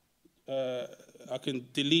 I can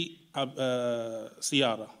delete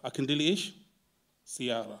Siyara. I can delete ish?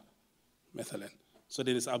 Siyara, مثلا. So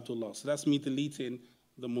then it's Abdullah. So that's me deleting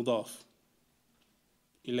the mudaf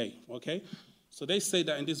ilay. Okay? So they say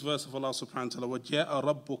that in this verse of Allah subhanahu wa ta'ala, وَجَاءَ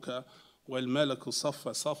رَبُّكَ وَالْمَلَكُ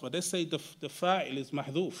صَفًّا صَفًّا. They say the fa'il is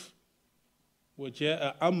mahdhuf.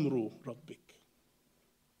 وَجَاءَ أَمْرُ رَبِّكَ.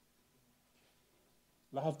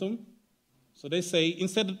 Lahaftum? So they say,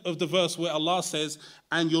 instead of the verse where Allah says,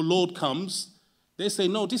 and your Lord comes, they say,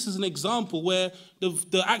 no, this is an example where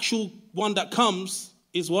the actual one that comes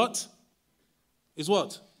is what? Is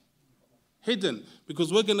what? Hidden.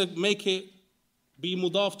 Because we're going to make it be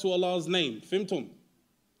mudaf to Allah's name. Fimtum.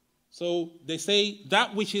 So they say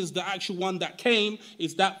that which is the actual one that came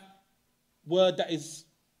is that word that is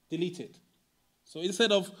deleted. So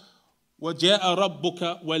instead of وَجَاءَ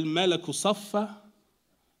رَبُّكَ وَالْمَلَكُ صَفًّا,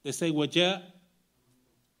 they say وَجَاءَ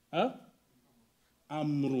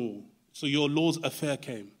أَمْرُ. So your Lord's affair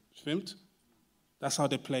came. Fimt? That's how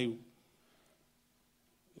they play.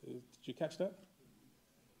 Did you catch that?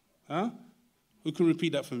 Huh? Who can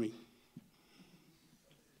repeat that for me?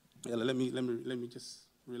 Yeah, let me just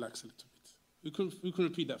relax a little bit. Who can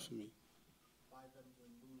repeat that for me? By them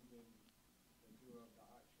removing the doer of the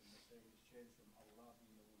action, they say it's changed from Allah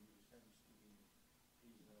being the one who sends to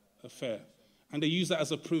be Affair. And they use that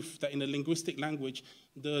as a proof that in a linguistic language,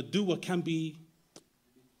 the doer can be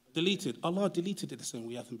deleted. Allah deleted it the same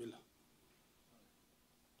way.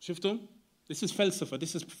 Shiftum? This is falsafa.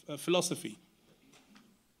 This is philosophy.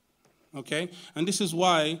 Okay? And this is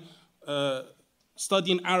why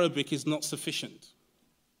studying Arabic is not sufficient.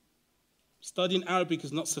 Studying Arabic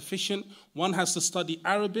is not sufficient. One has to study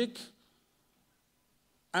Arabic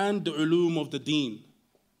and the ulum of the deen,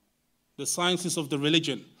 the sciences of the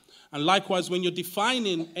religion. And likewise, when you're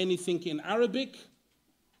defining anything in Arabic,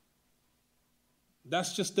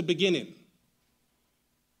 that's just the beginning.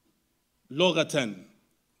 Lughatan,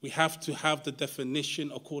 we have to have the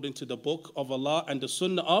definition according to the book of Allah and the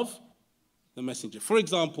sunnah of the messenger. For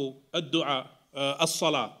example, ad-du'a,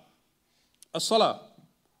 as-salah. As-salah.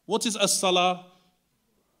 What is as-salah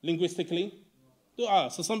linguistically? Dua.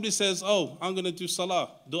 So somebody says, oh, I'm going to do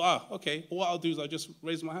salah, dua. Okay, what I'll do is I'll just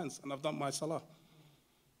raise my hands and I've done my salah.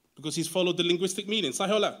 Because he's followed the linguistic meaning.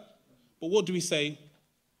 Sahihola. But what do we say?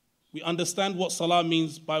 We understand what salah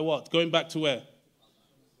means by what? Going back to where?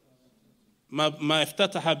 Ma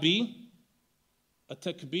iftataha bi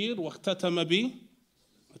at-takbir wa ikhtatama bi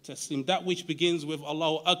at-taslim. That which begins with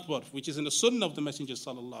Allahu Akbar, which is in the sunnah of the Messenger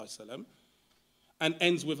sallallahu alaihi wasallam, and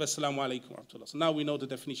ends with Assalamu alaikum wa rahmatullah. So now we know the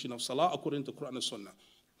definition of salah according to Quran and Sunnah.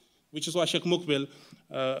 Which is why Sheikh Muqbil,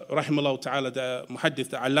 rahimahullah ta'ala, the muhaddith,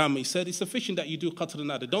 the alama, he said it's sufficient that you do qatr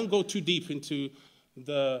nada. Don't go too deep into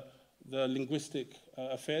the linguistic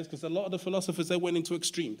affairs, because a lot of the philosophers, they went into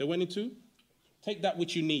extreme. They went into, take that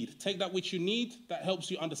which you need. Take that which you need, that helps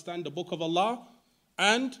you understand the book of Allah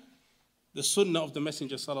and the sunnah of the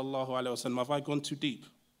Messenger sallallahu alaihi wasallam. Have I gone too deep?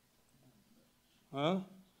 Huh?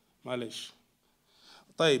 Malish.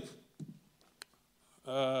 طيب.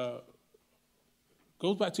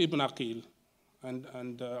 Goes back to Ibn Aqil, and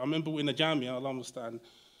I remember in the Jamia, Allah understand,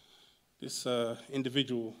 this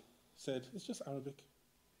individual said, it's just Arabic.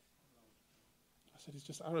 I said, it's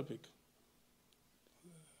just Arabic.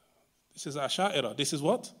 This is Asha'ira. This is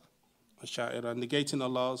what? Asha'ira, negating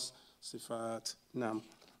Allah's sifat. Now,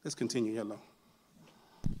 let's continue, yalla.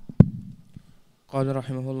 قال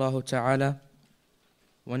رحمه الله تعالى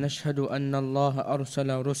ونشهد أن الله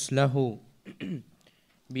أرسل رسله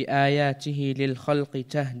بآياته للخلق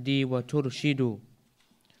تهدي وترشد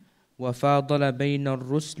وفاضل بين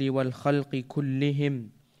الرسل والخلق كلهم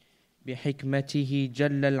بحكمته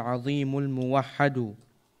جل العظيم الموحد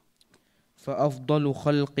فأفضل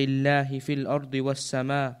خلق الله في الأرض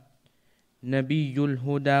والسماء نبي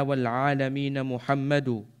الهدى والعالمين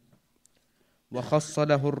محمد وخص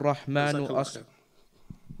له الرحمن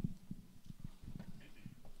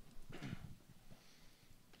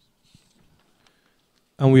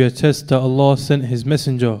And we attest that Allah sent His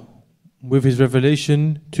Messenger with His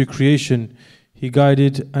revelation to creation. He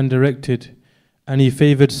guided and directed, and He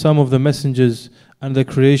favored some of the messengers and the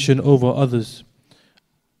creation over others.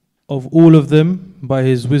 Of all of them, by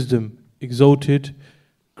His wisdom, exalted,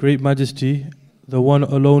 great majesty, the one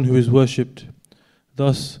alone who is worshipped.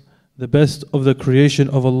 Thus, the best of the creation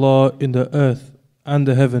of Allah in the earth and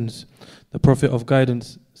the heavens, the Prophet of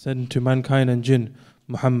guidance sent to mankind and jinn,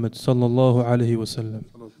 Muhammad sallallahu alayhi wa sallam.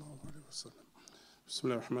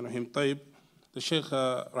 Bismillah ar-Rahman ar-Rahim. طيب. The Shaykh,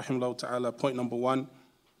 rahimahullah ta'ala, point number 1,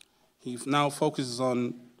 he now focuses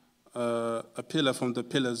on a pillar from the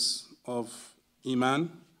pillars of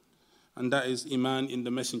Iman, and that is Iman in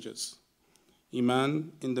the messengers.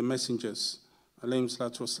 Iman in the messengers. Alayhim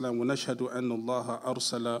salatu wasalam. وَنَشْهَدُ أَنَّ اللَّهَ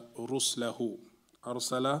أَرْسَلَ رُسْلَهُ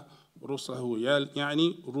أَرْسَلَ رُسْلَهُ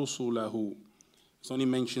يعني رُسُلَهُ. It's only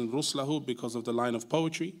mentioned Ruslahu because of the line of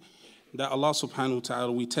poetry that Allah subhanahu wa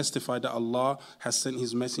ta'ala, we testify that Allah has sent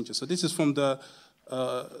His messenger. So this is from the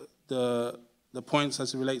points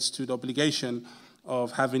as it relates to the obligation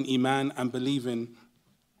of having Iman and believing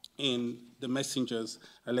in the messengers,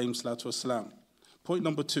 alayhim salatu wasalam. Point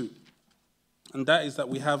number 2, and that is that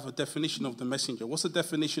we have a definition of the messenger. What's the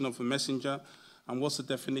definition of a messenger and what's the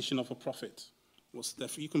definition of a prophet?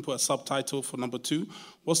 You can put a subtitle for number 2.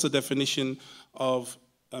 What's the definition of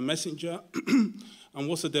a messenger? And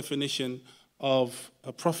what's the definition of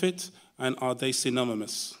a prophet? And are they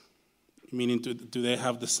synonymous? Meaning, do they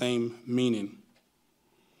have the same meaning?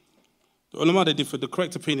 The ulama, they differ. The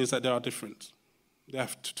correct opinion is that they are different. They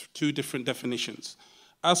have two different definitions.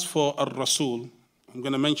 As for ar-Rasul, I'm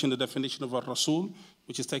going to mention the definition of ar-Rasul,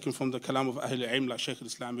 which is taken from the kalam of Ahl al-Ilm, like Shaykh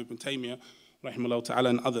al-Islam ibn Taymiyyah, rahimahullah ta'ala,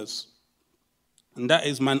 and others. And that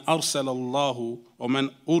is man arsalallahu or man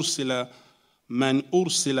ursila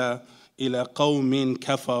ila qawmin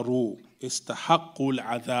kafaru istahaqqu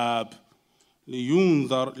al-adhab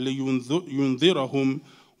liyunzirahum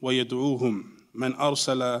wa yad'uuhum. Man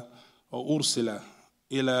arsala or ursila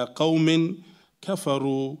ila qawmin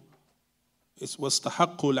kafaru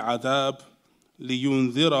istahaqqu al-adhab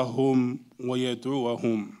liyunzirahum wa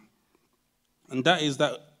yad'uuhum. And that is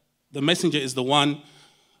that the messenger is the one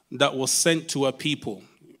that was sent to a people.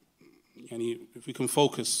 And if we can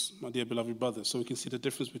focus, my dear beloved brothers, so we can see the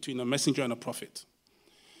difference between a messenger and a prophet.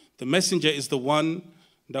 The messenger is the one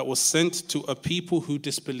that was sent to a people who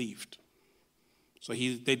disbelieved. So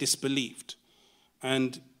they disbelieved.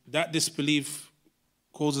 And that disbelief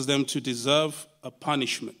causes them to deserve a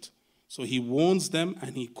punishment. So he warns them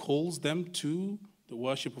and he calls them to the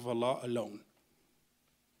worship of Allah alone.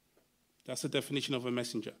 That's the definition of a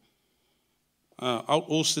messenger. So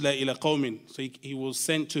he was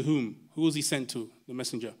sent to whom? Who was he sent to? The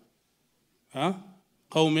messenger.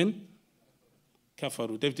 Qawmin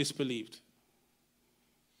kafaru. They've disbelieved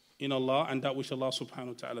in Allah and that which Allah subhanahu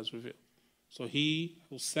wa ta'ala has revealed. So he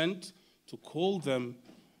was sent to call them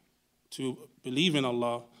to believe in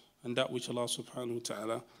Allah and that which Allah subhanahu wa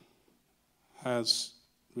ta'ala has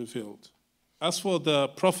revealed. As for the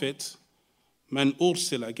prophet, man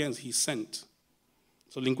ursila, again, he's sent.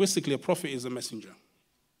 So linguistically, a prophet is a messenger.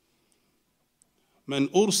 Man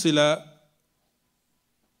ursila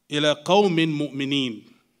ila qawmin mu'minin.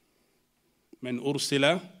 Man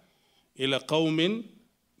ursila ila qawmin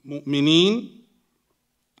mu'minin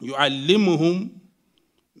yu'allimuhum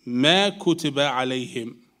ma kutiba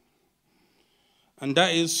alayhim. And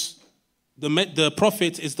that is, the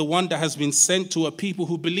prophet is the one that has been sent to a people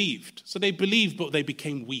who believed. So they believed, but they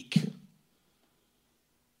became weak.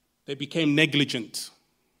 They became negligent.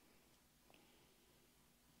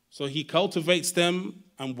 So he cultivates them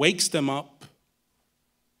and wakes them up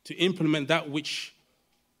to implement that which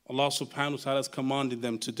Allah subhanahu wa ta'ala has commanded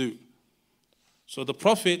them to do. So the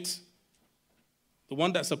prophet, the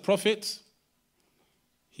one that's a prophet,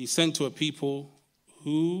 he's sent to a people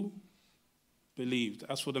who believed.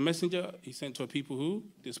 As for the messenger, he's sent to a people who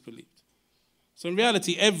disbelieved. So in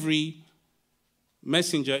reality, every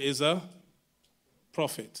messenger is a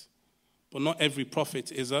prophet, but not every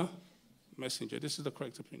prophet is a messenger. This is the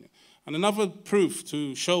correct opinion. And another proof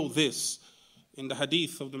to show this in the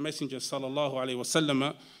hadith of the messenger sallallahu alaihi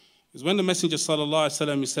wasallam is when the messenger sallallahu alaihi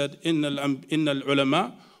wasallam said, "Innal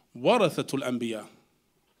ulama warathatul anbiya."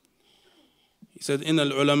 He said,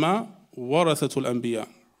 "Innal ulama warathatul anbiya."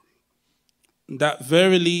 That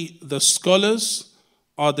verily the scholars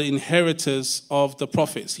are the inheritors of the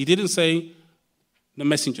prophets. He didn't say the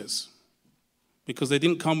messengers, because they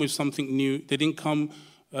didn't come with something new. They didn't come.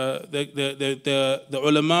 The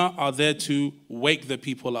ulama are there to wake the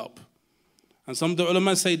people up. And some of the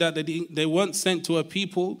ulama say that they weren't sent to a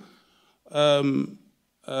people they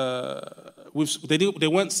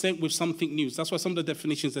weren't sent with something new. That's why some of the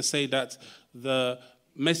definitions they say that the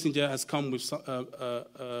messenger has come with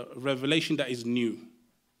a revelation that is new.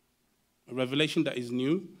 A revelation that is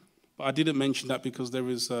new. But I didn't mention that because there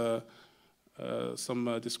is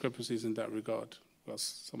some discrepancies in that regard.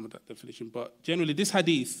 That's some of that definition. But generally, this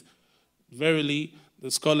hadith, verily,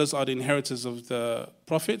 the scholars are the inheritors of the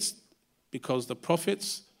prophets, because the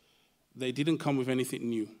prophets, they didn't come with anything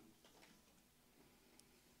new.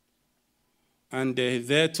 And they're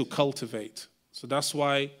there to cultivate. So that's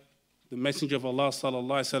why the Messenger of Allah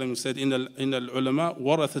sallallahu alaihi wasallam said, "In al ulama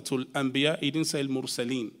warathatul anbiya." He didn't say al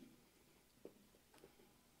mursaleen.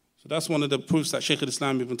 So that's one of the proofs that Shaykh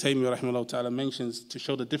al-Islam Ibn Taymiyyah rahimahullah ta'ala mentions to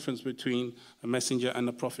show the difference between a messenger and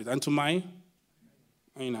a prophet. And to my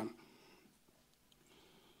aynam.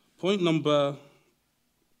 Point number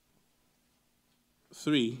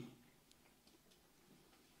 3,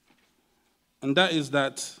 and that is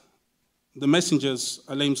that the messengers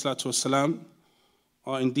alayhim salatu wasalam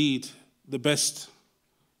are indeed the best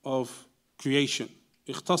of creation.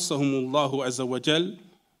 اختصهم الله عز وجل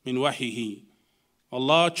من وحيه.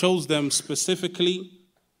 Allah chose them specifically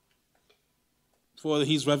for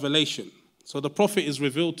his revelation. So the prophet is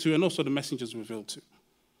revealed to, and also the messenger is revealed to.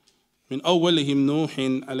 من أولهم نوح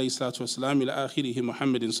عليه الصلاة والسلام إلى آخره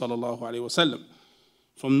محمد صلى الله عليه وسلم.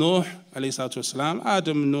 From Nuh عليه الصلاة والسلام,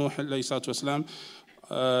 Adam Nuh عليه الصلاة والسلام,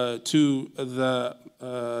 to the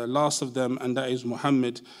last of them, and that is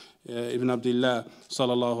Muhammad ibn Abdullah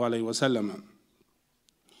صلى الله عليه وسلم.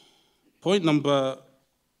 Point number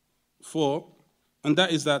 4, and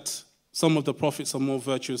that is that some of the prophets are more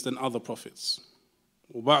virtuous than other prophets.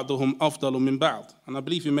 وَبَعْضُهُمْ أَفْضَلُ مِنْ بَعْضٍ. And I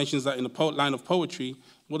believe he mentions that in a line of poetry.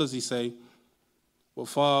 What does he say?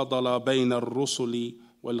 وَفَاضَلَ بَيْنَ الرُّسُلِ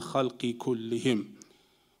وَالْخَلْقِ كُلِّهِمْ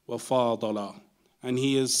وَفَاضَلَ. And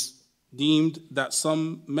he is deemed that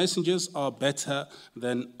some messengers are better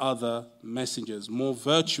than other messengers, more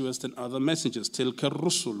virtuous than other messengers. تِلْكَ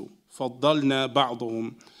الرُّسُلُ فَضَّلْنَا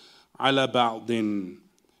بَعْضُهُمْ عَلَى بَعْضٍ.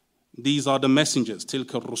 These are the messengers, تِلْكَ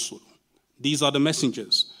الرُّسُلُ. These are the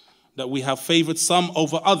messengers that we have favored some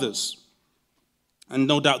over others. And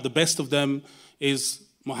no doubt the best of them is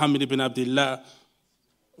Muhammad ibn Abdullah,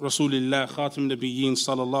 Rasulullah, Khatim Nabiyyin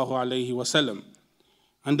sallallahu alayhi wasallam.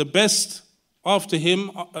 And the best after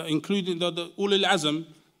him, including the Ulul Azm,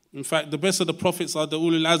 in fact, the best of the prophets are the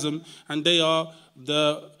Ulul Azm, and they are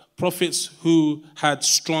the prophets who had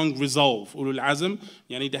strong resolve. Ulul Azm,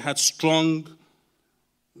 yani they had strong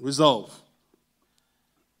resolve.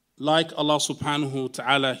 Like Allah subhanahu wa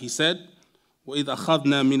ta'ala, He said, وَإِذْ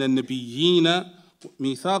أَخَذْنَا مِنَ النَّبِيِّينَ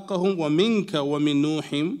مِيثَاقَهُمْ وَمِنْكَ وَمِنْ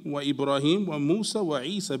نُوحٍ وَإِبْرَاهِيمَ وَمُوسَى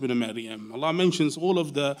وَعِيسَى بْنِ مَرْيَمَ. Allah mentions all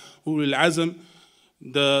of the Ulul Azm,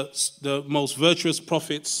 the most virtuous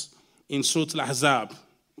prophets, in Surah Al-Ahzab,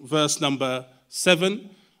 verse number 7,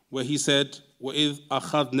 where He said, وَإِذْ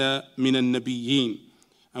أَخَذْنَا مِنَ النَّبِيِّينَ.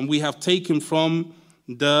 And we have taken from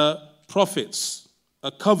the prophets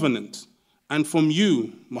a covenant, and from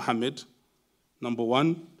you, Muhammad, number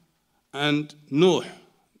 1, and Nuh,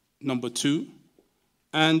 number 2,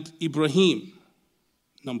 and Ibrahim,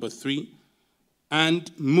 number 3,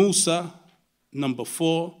 and Musa, number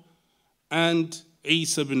 4, and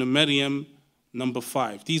Isa ibn Maryam, number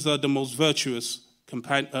 5. These are the most virtuous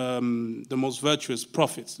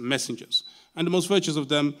prophets, messengers. And the most virtuous of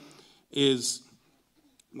them is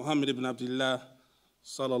Muhammad ibn Abdullah,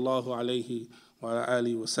 sallallahu alayhi wa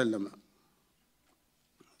alihi wa sallam.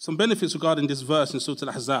 Some benefits regarding this verse in Surah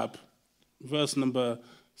Al-Ahzab, verse number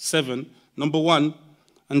 7. Number 1,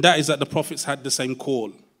 and that is that the prophets had the same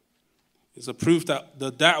call. It's a proof that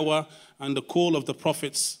the da'wah and the call of the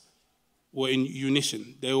prophets were in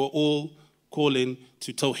unison. They were all calling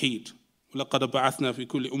to Tawheed. وَلَقَدْ بَعَثْنَا فِي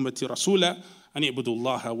كُلِّ أُمَّةٍ رَسُولًا أَنِ اعْبُدُوا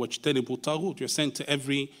اللَّهَ وَاجْتَنِبُوا الطَّاغُوتَ. You're sent to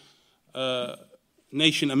every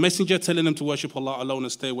nation a messenger telling them to worship Allah alone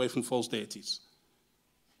and stay away from false deities.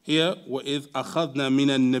 Here, وَإِذْ أَخَذْنَا مِنَ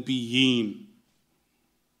النَّبِيِّينَ.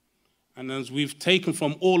 And as we've taken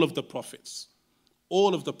from all of the prophets,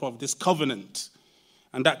 this covenant.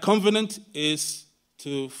 And that covenant is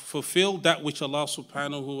to fulfill that which Allah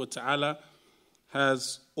subhanahu wa ta'ala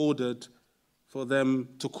has ordered for them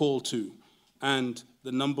to call to. And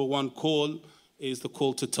the number 1 call is the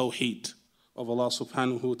call to Tawheed of Allah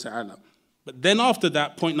subhanahu wa ta'ala. But then after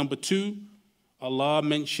that, point number 2, Allah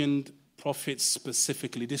mentioned prophets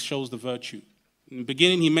specifically. This shows the virtue. In the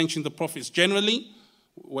beginning, He mentioned the prophets generally.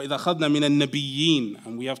 وَإِذَا أَخَذْنَا مِنَ النَّبِيِّينَ.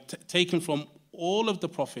 And we have taken from all of the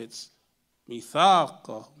prophets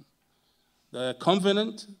مِيثَاقَهُمْ, the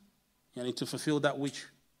covenant, yani to fulfill that which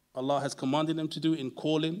Allah has commanded them to do in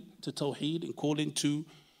calling to Tawheed, in calling to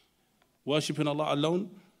worshiping Allah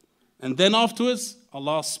alone. And then afterwards,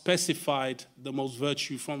 Allah specified the most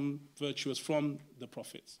virtuous from the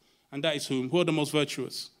prophets. And that is whom? Who are the most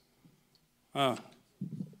virtuous? Muhammad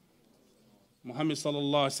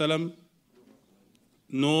sallallahu alaihi wasallam,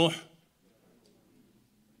 Nuh,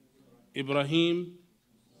 Ibrahim,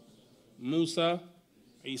 Musa,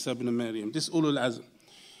 Isa ibn Maryam. This Ulul Azm.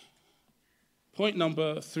 Point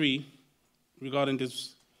number 3 regarding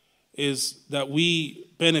this is that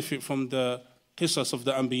we benefit from the qisas of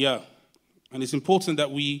the Anbiya. And it's important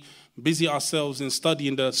that we busy ourselves in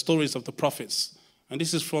studying the stories of the prophets. And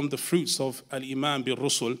this is from the fruits of al-Iman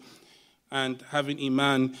bil-Rusul and having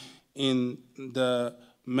Iman in the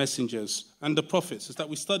messengers and the prophets, is that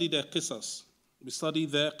we study their qisas. We study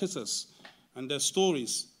their qisas and their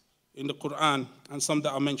stories in the Quran and some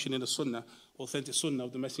that are mentioned in the Sunnah, authentic Sunnah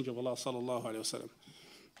of the Messenger of Allah sallallahu alaihi wasallam.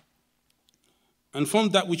 And from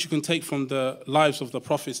that which you can take from the lives of the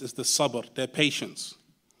prophets is the sabr, their patience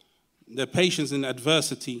in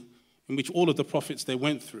adversity, in which all of the prophets they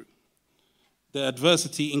went through. Their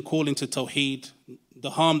adversity in calling to Tawheed, the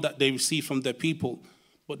harm that they received from their people,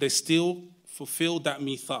 but they still fulfilled that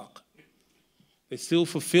mithaq. They still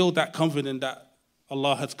fulfilled that covenant that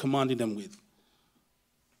Allah has commanded them with.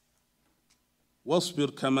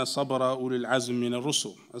 وَاصْبِرْ كَمَا صَبَرَ أُولِي الْعَزْمِ مِنَ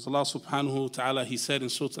الرُّسُلِ. As Allah subhanahu wa ta'ala, He said in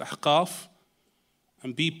Surah Al-Ahqaf,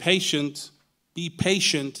 and be patient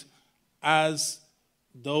as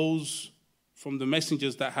those from the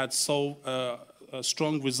messengers that had a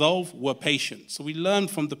strong resolve were patient. So we learn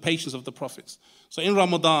from the patience of the prophets. So in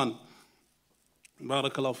Ramadan,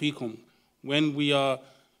 barakallahu feekum, when we are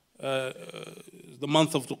the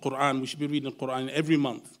month of the Quran, we should be reading the Quran every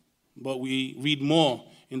month, but we read more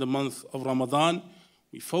in the month of Ramadan.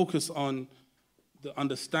 We focus on the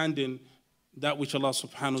understanding that which Allah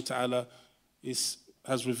subhanahu wa ta'ala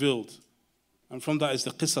has revealed. And from that is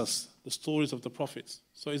the qisas, the stories of the prophets.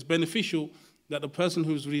 So it's beneficial that the person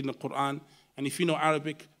who's reading the Quran, and if you know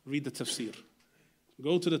Arabic, read the tafsir.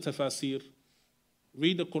 Go to the tafasir,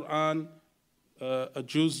 read the Quran,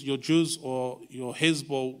 your juz or your hizb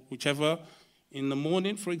or whichever, in the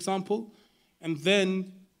morning, for example, and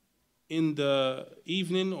then in the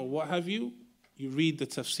evening or what have you, you read the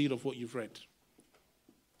tafsir of what you've read.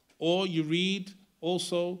 Or you read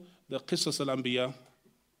also the Qisas al-Anbiya,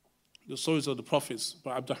 the stories of the prophets,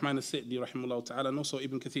 by Abdurrahman al-Sa'di, rahimahullah ta'ala, and also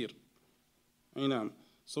Ibn Kathir.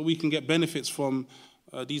 So we can get benefits from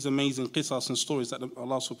these amazing qisas and stories that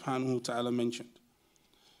Allah subhanahu wa ta'ala mentioned.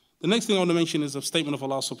 The next thing I want to mention is a statement of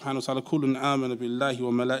Allah subhanahu wa ta'ala, كُلٌّ آمَنَ بِاللَّهِ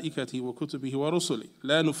وَمَلَائِكَتِهِ وَكُتُبِهِ وَرُسُلِهِ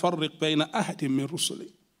لَا نُفَرِّقْ بَيْنَ أَحَدٍ مِّن رُسُلِهِ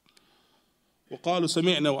وَقَالُوا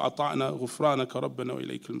سَمِعْنَا وَأَطَعْنَا غُفْرَانَكَ رَبَّنَا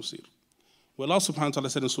وَإِلَيْكَ الْمَصِيرُ. Well, Allah subhanahu wa ta'ala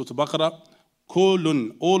said in Surah Al-Baqarah,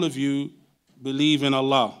 كُلٌّ, all of you believe in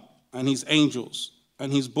Allah and His angels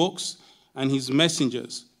and His books and His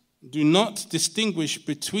messengers. Do not distinguish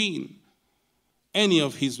between any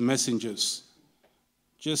of His messengers.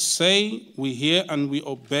 Just say, we hear and we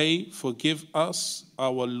obey, forgive us,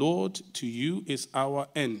 our Lord, to you is our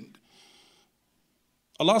end.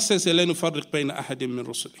 Allah says, لَا نُفَرِّقْ بَيْنَ أَحَدٍ مِّن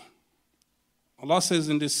رُسُلِهِ. Allah says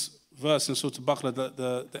in this verse in Surah Al-Baqarah,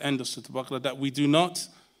 the end of Surah Al-Baqarah, that we do not,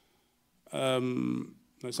 no,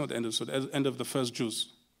 it's not the end of Surah, the end of the first juz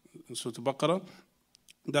in Surah Al-Baqarah,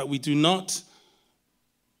 that we do not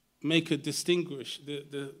make the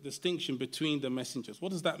distinction between the messengers.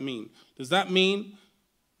 What does that mean? Does that mean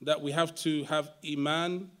that we have to have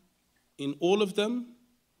iman in all of them?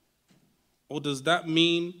 Or does that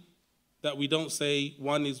mean that we don't say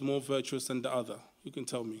one is more virtuous than the other? You can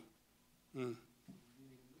tell me.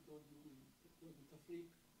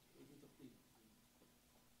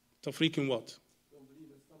 Tafriq in what?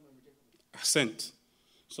 Ahsant.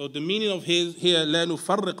 So the meaning of here, لَا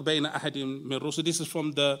نُفَرِّقْ بَيْنَ أَحَدٍ مِّن رُسُلِهِ, this is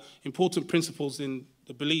from the important principles in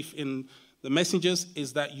the belief in the messengers,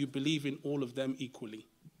 is that you believe in all of them equally.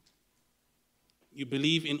 You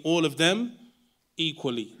believe in all of them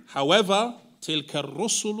equally. However, تِلْكَ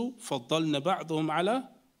الرُّسُلُ فَضَّلْنَ بَعْضُهُمْ عَلَى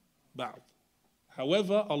بَعْضٍ.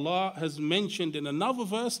 However, Allah has mentioned in another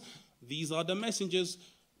verse, these are the messengers,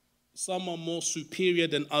 some are more superior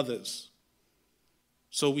than others.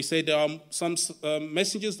 So we say there are some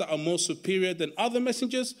messengers that are more superior than other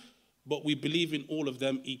messengers, but we believe in all of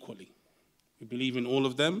them equally. We believe in all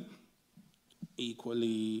of them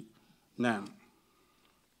equally. Now,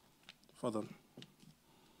 Fadal.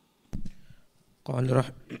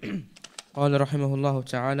 قال رحمه الله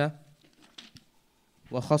تعالى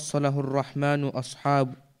وخص له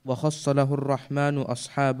الرحمن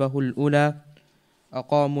أصحابه الأولى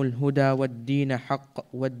أقاموا الهدى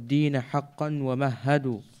والدين حقا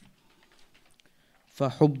ومهدوا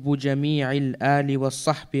فحب جميع الآل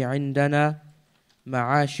والصحب عندنا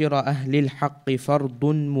معاشر أهل الحق فرض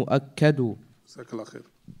مؤكد. جزاك الله خير.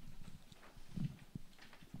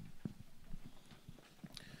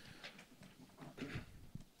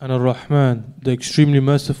 And Ar-Rahman, the extremely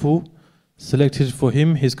merciful, selected for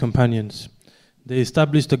him his companions. They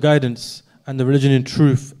established the guidance and the religion in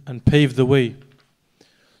truth and paved the way.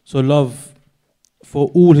 So love for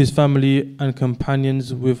all his family and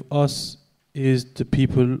companions with us is the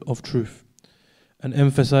people of truth. And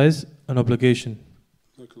emphasize an obligation.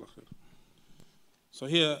 So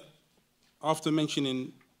here, after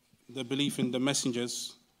mentioning the belief in the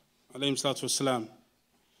messengers, alayhim salatu wasalam,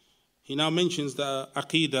 he now mentions the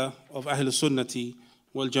Aqidah of Ahl Sunnati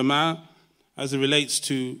wal Jama'ah as it relates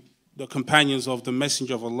to the companions of the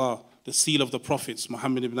Messenger of Allah, the seal of the Prophets,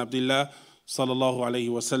 Muhammad ibn Abdullah sallallahu alayhi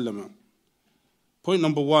wasallam. Point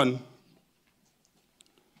number one,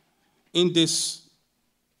 in this,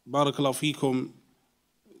 barakallahu feekum,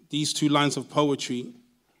 these two lines of poetry,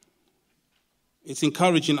 it's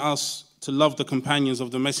encouraging us to love the companions of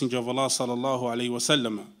the Messenger of Allah sallallahu alayhi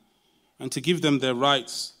wasallam and to give them their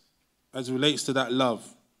rights as it relates to that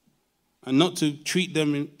love, and not to treat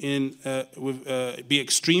them be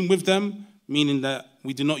extreme with them, meaning that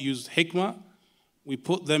we do not use hikmah. We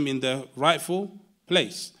put them in their rightful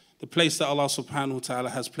place, the place that Allah subhanahu wa ta'ala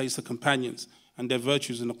has placed the companions and their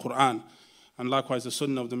virtues in the Quran, and likewise the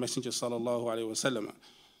sunnah of the Messenger sallallahu alayhi wa sallam.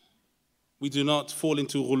 We do not fall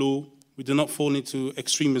into ghulu, we do not fall into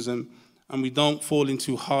extremism, and we don't fall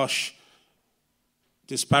into harsh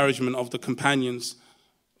disparagement of the companions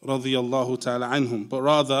radiyallahu ta'ala anhum, but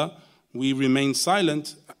rather we remain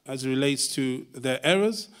silent as it relates to their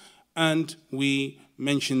errors, and we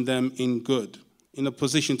mention them in good, in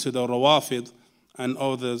opposition to the Rawafid and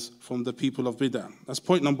others from the people of bid'ah. That's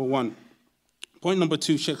point number one. Point number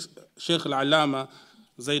two, Sheikh al-Allama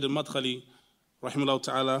Zayd al-Madkhali, rahimahullah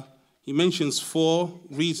ta'ala, he mentions 4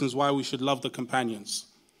 reasons why we should love the companions.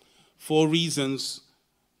 4 reasons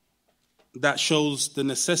that shows the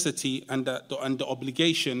necessity and the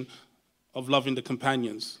obligation of loving the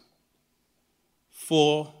companions.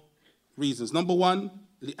 4 reasons. Number 1,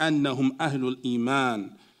 لأنهم أهل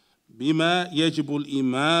الإيمان بما يجب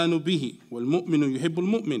الإيمان به والمؤمن يحب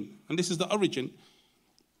المؤمن. And this is the origin,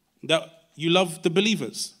 that you love the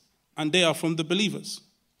believers and they are from the believers.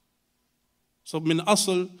 So min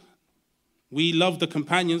asl, we love the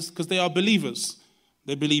companions because they are believers.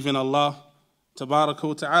 They believe in Allah Tabaraka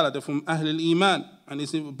wa Ta'ala. They're from Ahl al-Iman, and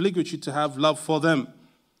it's obligatory to have love for them,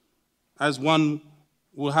 as one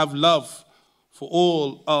will have love for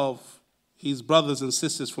all of his brothers and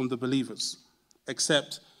sisters from the believers,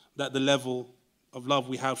 except that the level of love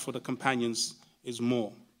we have for the companions is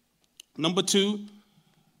more. Number 2,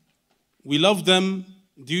 we love them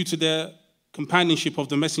due to their companionship of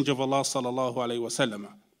the Messenger of Allah sallallahu alayhi wa sallam.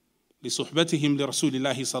 لصحبتهم لرسول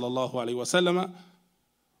الله صلى الله عليه وسلم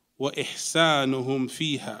وإحسانهم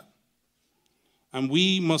فيها. And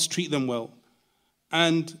we must treat them well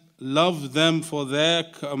and love them for their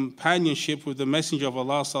companionship with the Messenger of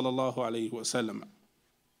Allah sallallahu alayhi wa sallam.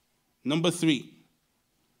 Number 3,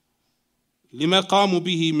 لما قاموا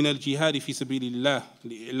به من الجهاد في سبيل الله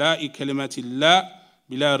لإعلاء كلمات الله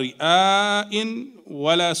بلا رئاء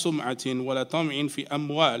ولا سمعة ولا طمع في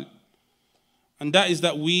أموال. And that is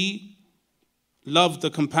that we love the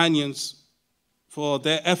companions for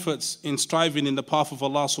their efforts in striving in the path of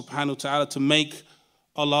Allah subhanahu wa ta'ala to make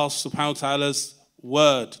Allah subhanahu wa ta'ala's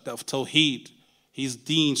word, that of Tawheed, His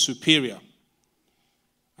deen, superior.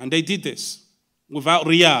 And they did this without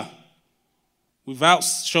riyah, without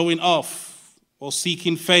showing off or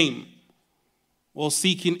seeking fame or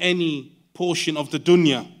seeking any portion of the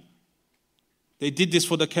dunya. They did this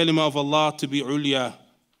for the kalima of Allah to be ulya,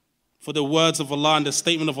 for the words of Allah and the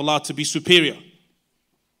statement of Allah to be superior.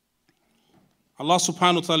 Allah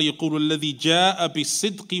subhanahu wa ta'ala يقول الذي جاء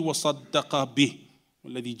بالصدق وصدق به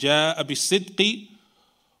الذي جاء بالصدق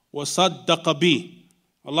وصدق به.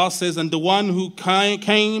 Allah says, and the one who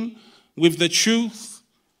came with the truth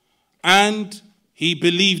and he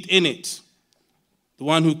believed in it. The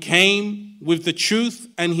one who came with the truth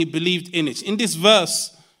and he believed in it. In this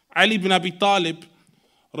verse, Ali ibn Abi Talib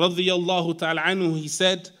radiyallahu ta'ala anhu, he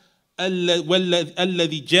said,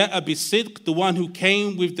 الذي جاء بالصدق, the one who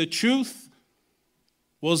came with the truth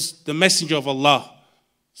was the Messenger of Allah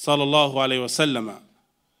sallallahu alayhi wasallam.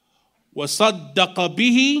 وَصَدَّقَ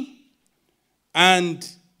بِهِ, and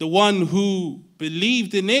the one who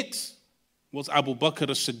believed in it was Abu Bakr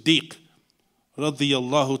as-Siddiq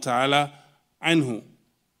radiyallahu ta'ala anhu.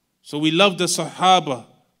 So we love the Sahaba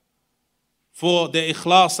for the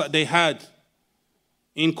ikhlas that they had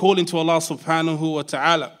in calling to Allah subhanahu wa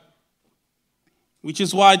ta'ala. Which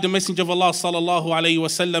is why the Messenger of Allah sallallahu alayhi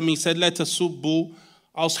wasallam, he said, "La tasubbu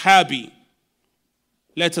ashabi,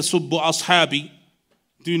 la tasubbu ashabi."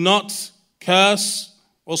 Do not curse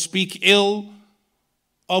or speak ill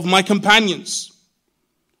of my companions.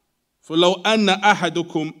 فَلَوْ أَنَّ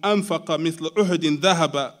أَحَدُكُمْ أَنْفَقَ مِثْلَ أُحُدٍ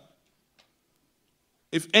ذَهَبًا.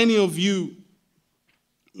 If any of you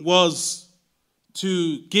was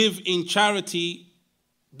to give in charity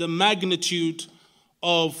the magnitude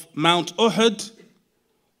of Mount Uhud,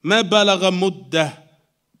 ما بلغ مدة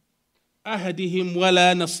أحدهم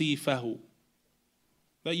ولا نصيفه,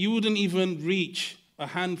 that you wouldn't even reach a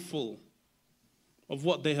handful of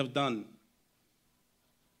what they have done,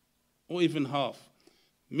 or even half.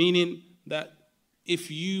 Meaning that if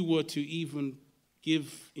you were to even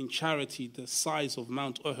give in charity the size of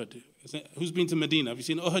Mount Uhud. Who's been to Medina? Have you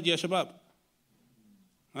seen Uhud, ya Shabab?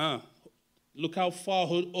 Look how far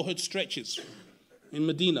Uhud stretches in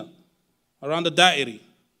Medina, around the Da'iri.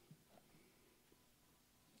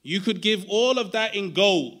 You could give all of that in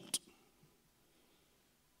gold.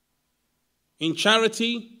 In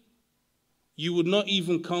charity, you would not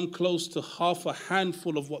even come close to half a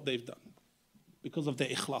handful of what they've done because of their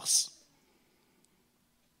ikhlas,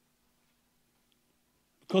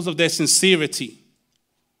 because of their sincerity,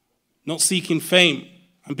 not seeking fame,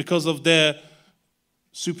 and because of their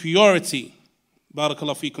superiority.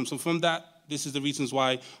 Barakallahu feekum. So from that, this is the reasons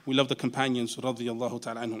why we love the companions radiyallahu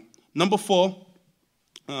ta'ala anhum. Number 4,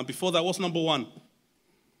 before that, what's number 1?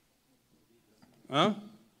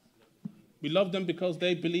 We love them because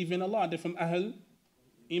they believe in Allah. They're from Ahl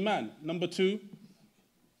Iman. Number 2,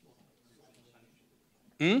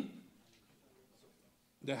 they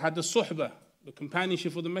had the suhbah, the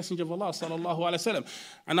companionship of the Messenger of Allah sallallahu alaihi wasallam.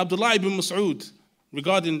 And Abdullah ibn Mas'ud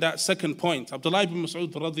regarding that second point, Abdullah ibn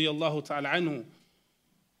Mas'ud radiyallahu ta'ala anhu,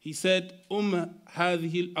 he said,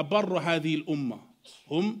 هذه أبر هذه الأمة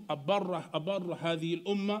هم أبر هذه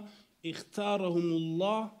الأمة اختارهم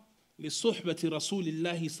الله لصحبة رسول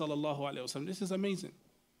الله صلى الله عليه وسلم. This is amazing.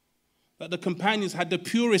 That the companions had the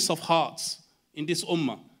purest of hearts in this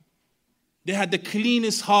ummah. They had the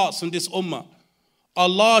cleanest hearts in this ummah.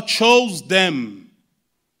 Allah chose them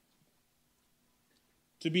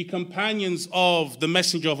to be companions of the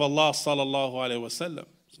Messenger of Allah sallallahu alaihi wasallam.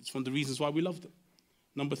 It's from the reasons why we love them.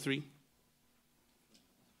 Number 3.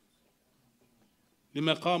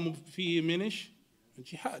 لما قاموا فيه من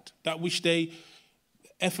jihad. That which they,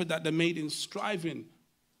 effort that they made in striving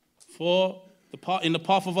for the part in the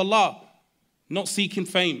path of Allah, not seeking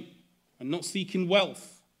fame and not seeking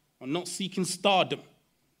wealth and not seeking stardom.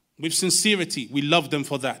 With sincerity, we love them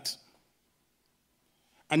for that.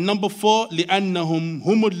 And number 4, لأنهم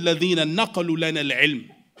هم الذين نقلوا لنا العلم.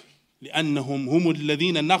 لأنهم هم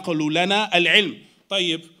الذين نقلوا لنا العلم.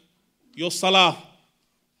 طيب, your salah,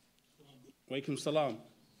 walaikum salam,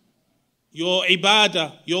 your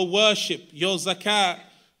ibadah, your worship, your zakat,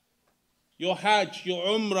 your hajj, your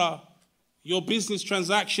umrah, your business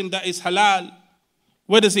transaction that is halal,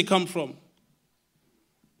 where does it come from?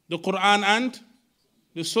 The Quran and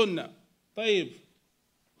the Sunnah. طيب,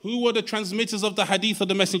 who were the transmitters of the hadith of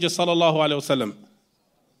the Messenger sallallahu alaihi wasallam?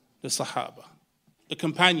 The Sahaba, the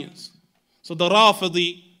companions. So the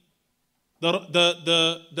Rafidi,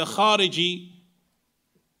 the Khariji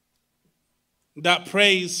that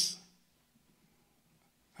praise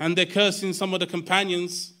and they're cursing some of the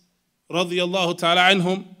companions, radiyallahu ta'ala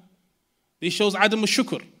anhum, this shows adam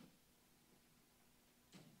al-shukr.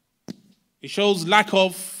 It shows lack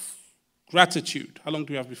of gratitude. How long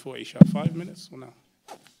do we have before Isha? 5 minutes or now?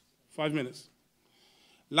 5 minutes.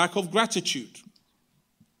 Lack of gratitude.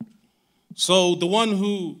 So the one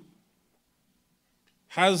who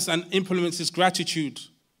has and implements his gratitude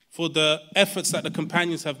for the efforts that the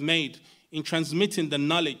companions have made in transmitting the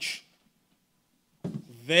knowledge,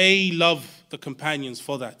 they love the companions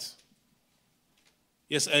for that.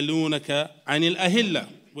 يَسْأَلُونَكَ عَنِ الْأَهِلَّةِ.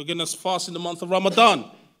 We're going to fast in the month of Ramadan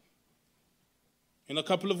in a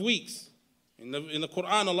couple of weeks. In the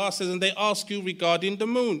Quran, Allah says, and they ask you regarding the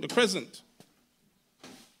moon, the crescent.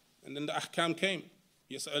 And then the ahkam came.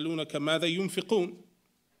 يَسْأَلُونَكَ مَاذَا يُنْفِقُونَ.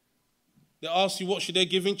 They ask you what should they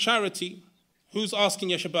give in charity. Who's asking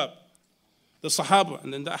ya shabab? The Sahaba.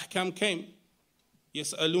 And then the ahkam came.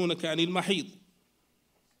 يَسْأَلُونَكَ عَنِ الْمَحِيضِ.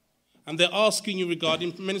 And they're asking you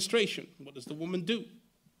regarding menstruation. What does the woman do?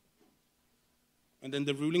 And then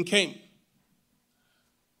the ruling came.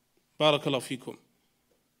 Barakallahu feekum.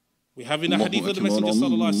 We have in the hadith of the Messenger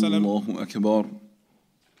sallallahu alaihi wasallam. Allahu Akbar.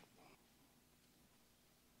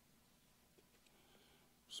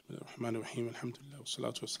 Bismillahirrahmanirrahim. Alhamdulillah.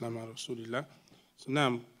 Wassalatu wassalamu ala rasulillah. So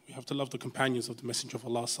now we have to love the companions of the Messenger of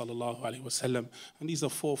Allah sallallahu alaihi wasallam. And these are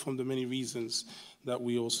 4 from the many reasons that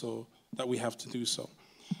we have to do so.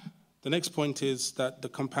 The next point is that the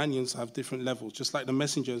companions have different levels. Just like the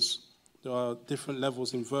messengers, there are different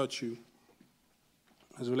levels in virtue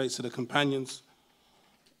as it relates to the companions.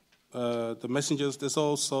 The messengers, there's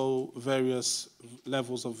also various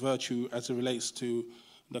levels of virtue as it relates to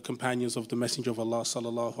the companions of the Messenger of Allah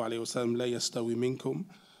sallallahu alaihi wasallam. لا يستوي منكم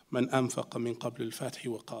من أنفق من قبل الفتح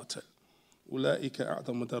وقاتل أولئك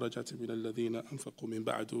أعظم درجة من الذين أنفقوا من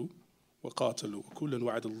بعد وقاتلوا وكلا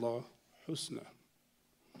وعد الله حسنى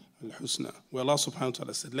الحسنى. Where Allah subhanahu wa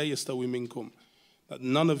ta'ala said, لا يستوي منكم, that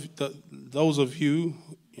none of those of you,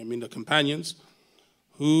 I mean the companions,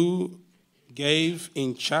 who gave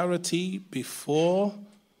in charity before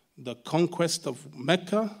the conquest of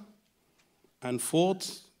Mecca and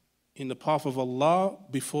fought in the path of Allah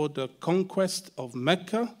before the conquest of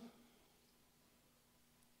Mecca,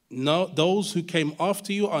 no, those who came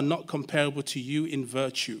after you are not comparable to you in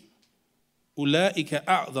virtue. أُولَٰئِكَ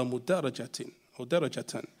أَعْظَمُ دَرَجَةٍ or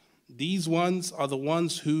darajatan. These ones are the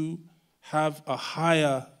ones who have a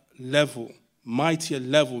higher level, mightier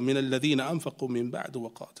level, مِنَ الَّذِينَ أَنفَقُوا مِن بَعْدُ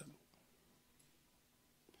وَقَاتَلُوا.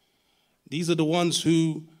 These are the ones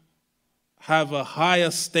who have a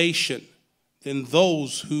higher station than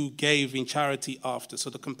those who gave in charity after. So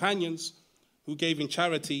the companions who gave in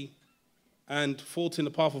charity and fought in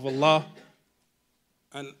the path of Allah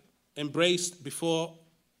and embraced before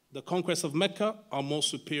the conquest of Mecca are more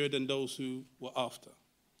superior than those who were after.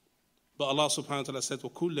 But Allah subhanahu wa ta'ala said,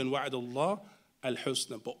 وَكُلًّا وَعَدَ اللَّهِ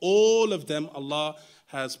الْحُسْنَى. But all of them, Allah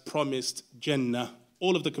has promised Jannah.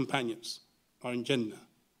 All of the companions are in Jannah.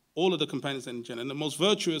 All of the companions are in Jannah. And the most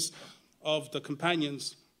virtuous of the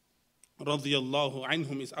companions, radiyallahu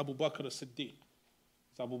anhum, is Abu Bakr as-Siddiq.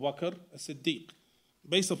 It's Abu Bakr as-Siddiq.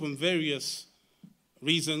 based upon various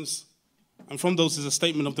reasons. And from those is a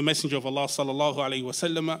statement of the Messenger of Allah sallallahu alayhi wa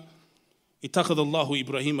sallam, اتخذ الله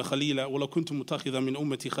إبراهيم خليلا ولو كنت متخذا من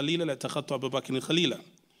أمتي خليلا لاتخذت أبا بكر خليلا.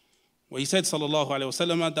 Where he said sallallahu alayhi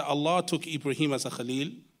wa sallam that Allah took Ibrahim as a Khalil,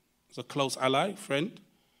 as a close ally, friend.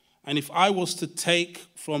 And if I was to take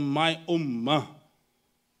from my ummah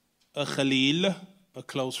a Khalil, a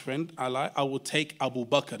close friend, ally, I would take Abu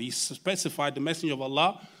Bakr. He specified, the Messenger of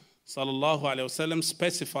Allah sallallahu alayhi wasallam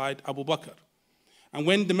specified Abu Bakr. And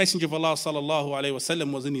when the Messenger of Allah sallallahu alayhi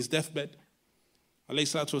wasallam was in his deathbed, alayhi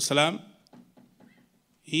salatu wasalam,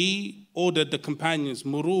 he ordered the companions,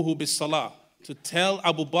 muruhu bis salah, to tell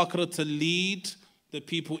Abu Bakr to lead the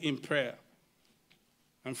people in prayer.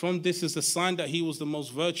 And from this is the sign that he was the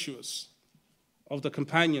most virtuous of the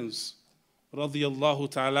companions,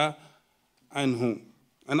 radiyallahu ta'ala anhum.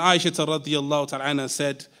 And Aisha radiyallahu ta'ala anha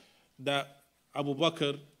said that Abu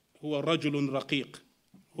Bakr, huwa rajulun raqiq.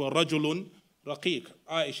 Huwa rajulun raqiq.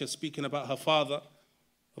 Aisha speaking about her father,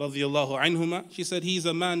 radiyallahu anhuma, she said he's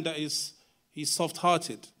a man that he's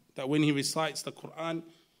soft-hearted, that when he recites the Quran,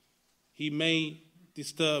 he may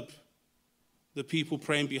disturb the people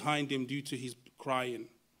praying behind him due to his crying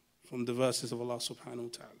from the verses of Allah subhanahu wa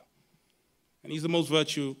ta'ala. And he's the most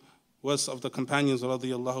virtuous of the companions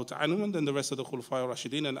radiyallahu ta'ala, and then the rest of the Khulafai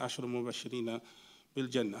Rashidin and Ashra Mubashirina bil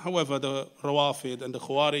Jannah. However, the Rawafid and the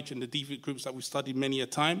Khawarij and the deviant groups that we've studied many a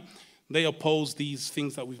time, they oppose these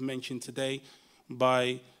things that we've mentioned today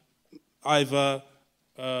by either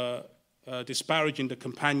disparaging the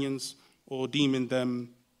companions or deeming them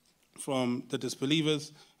from the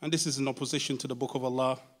disbelievers. And this is in opposition to the Book of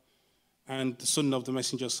Allah and the Sunnah of the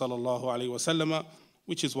Messenger sallallahu alaihi wasallam,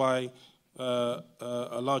 which is why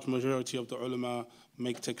a large majority of the ulama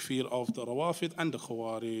make takfir of the Rawafid and the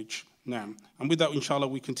Khawarij. Naam. And with that, inshallah,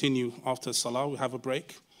 we continue after Salah. We have a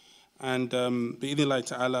break. And bi'idhnillahi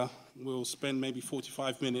ta'ala, we'll spend maybe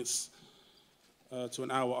 45 minutes to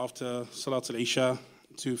an hour after Salat al-Isha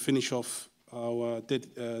to finish off our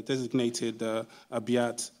designated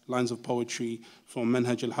abiyat, lines of poetry from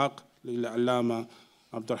Manhaj al-Haq, lil-Allama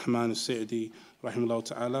Abdurrahman al-Sa'di, rahimahullah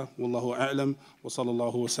ta'ala. Wallahu a'lam, wa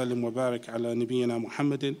sallallahu wa sallim wa barak ala nabiyyina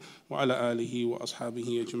Muhammadin wa ala alihi wa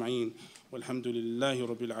ashabihi ajma'in. Walhamdulillahi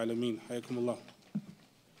rabbil alameen. Hayakum Allah.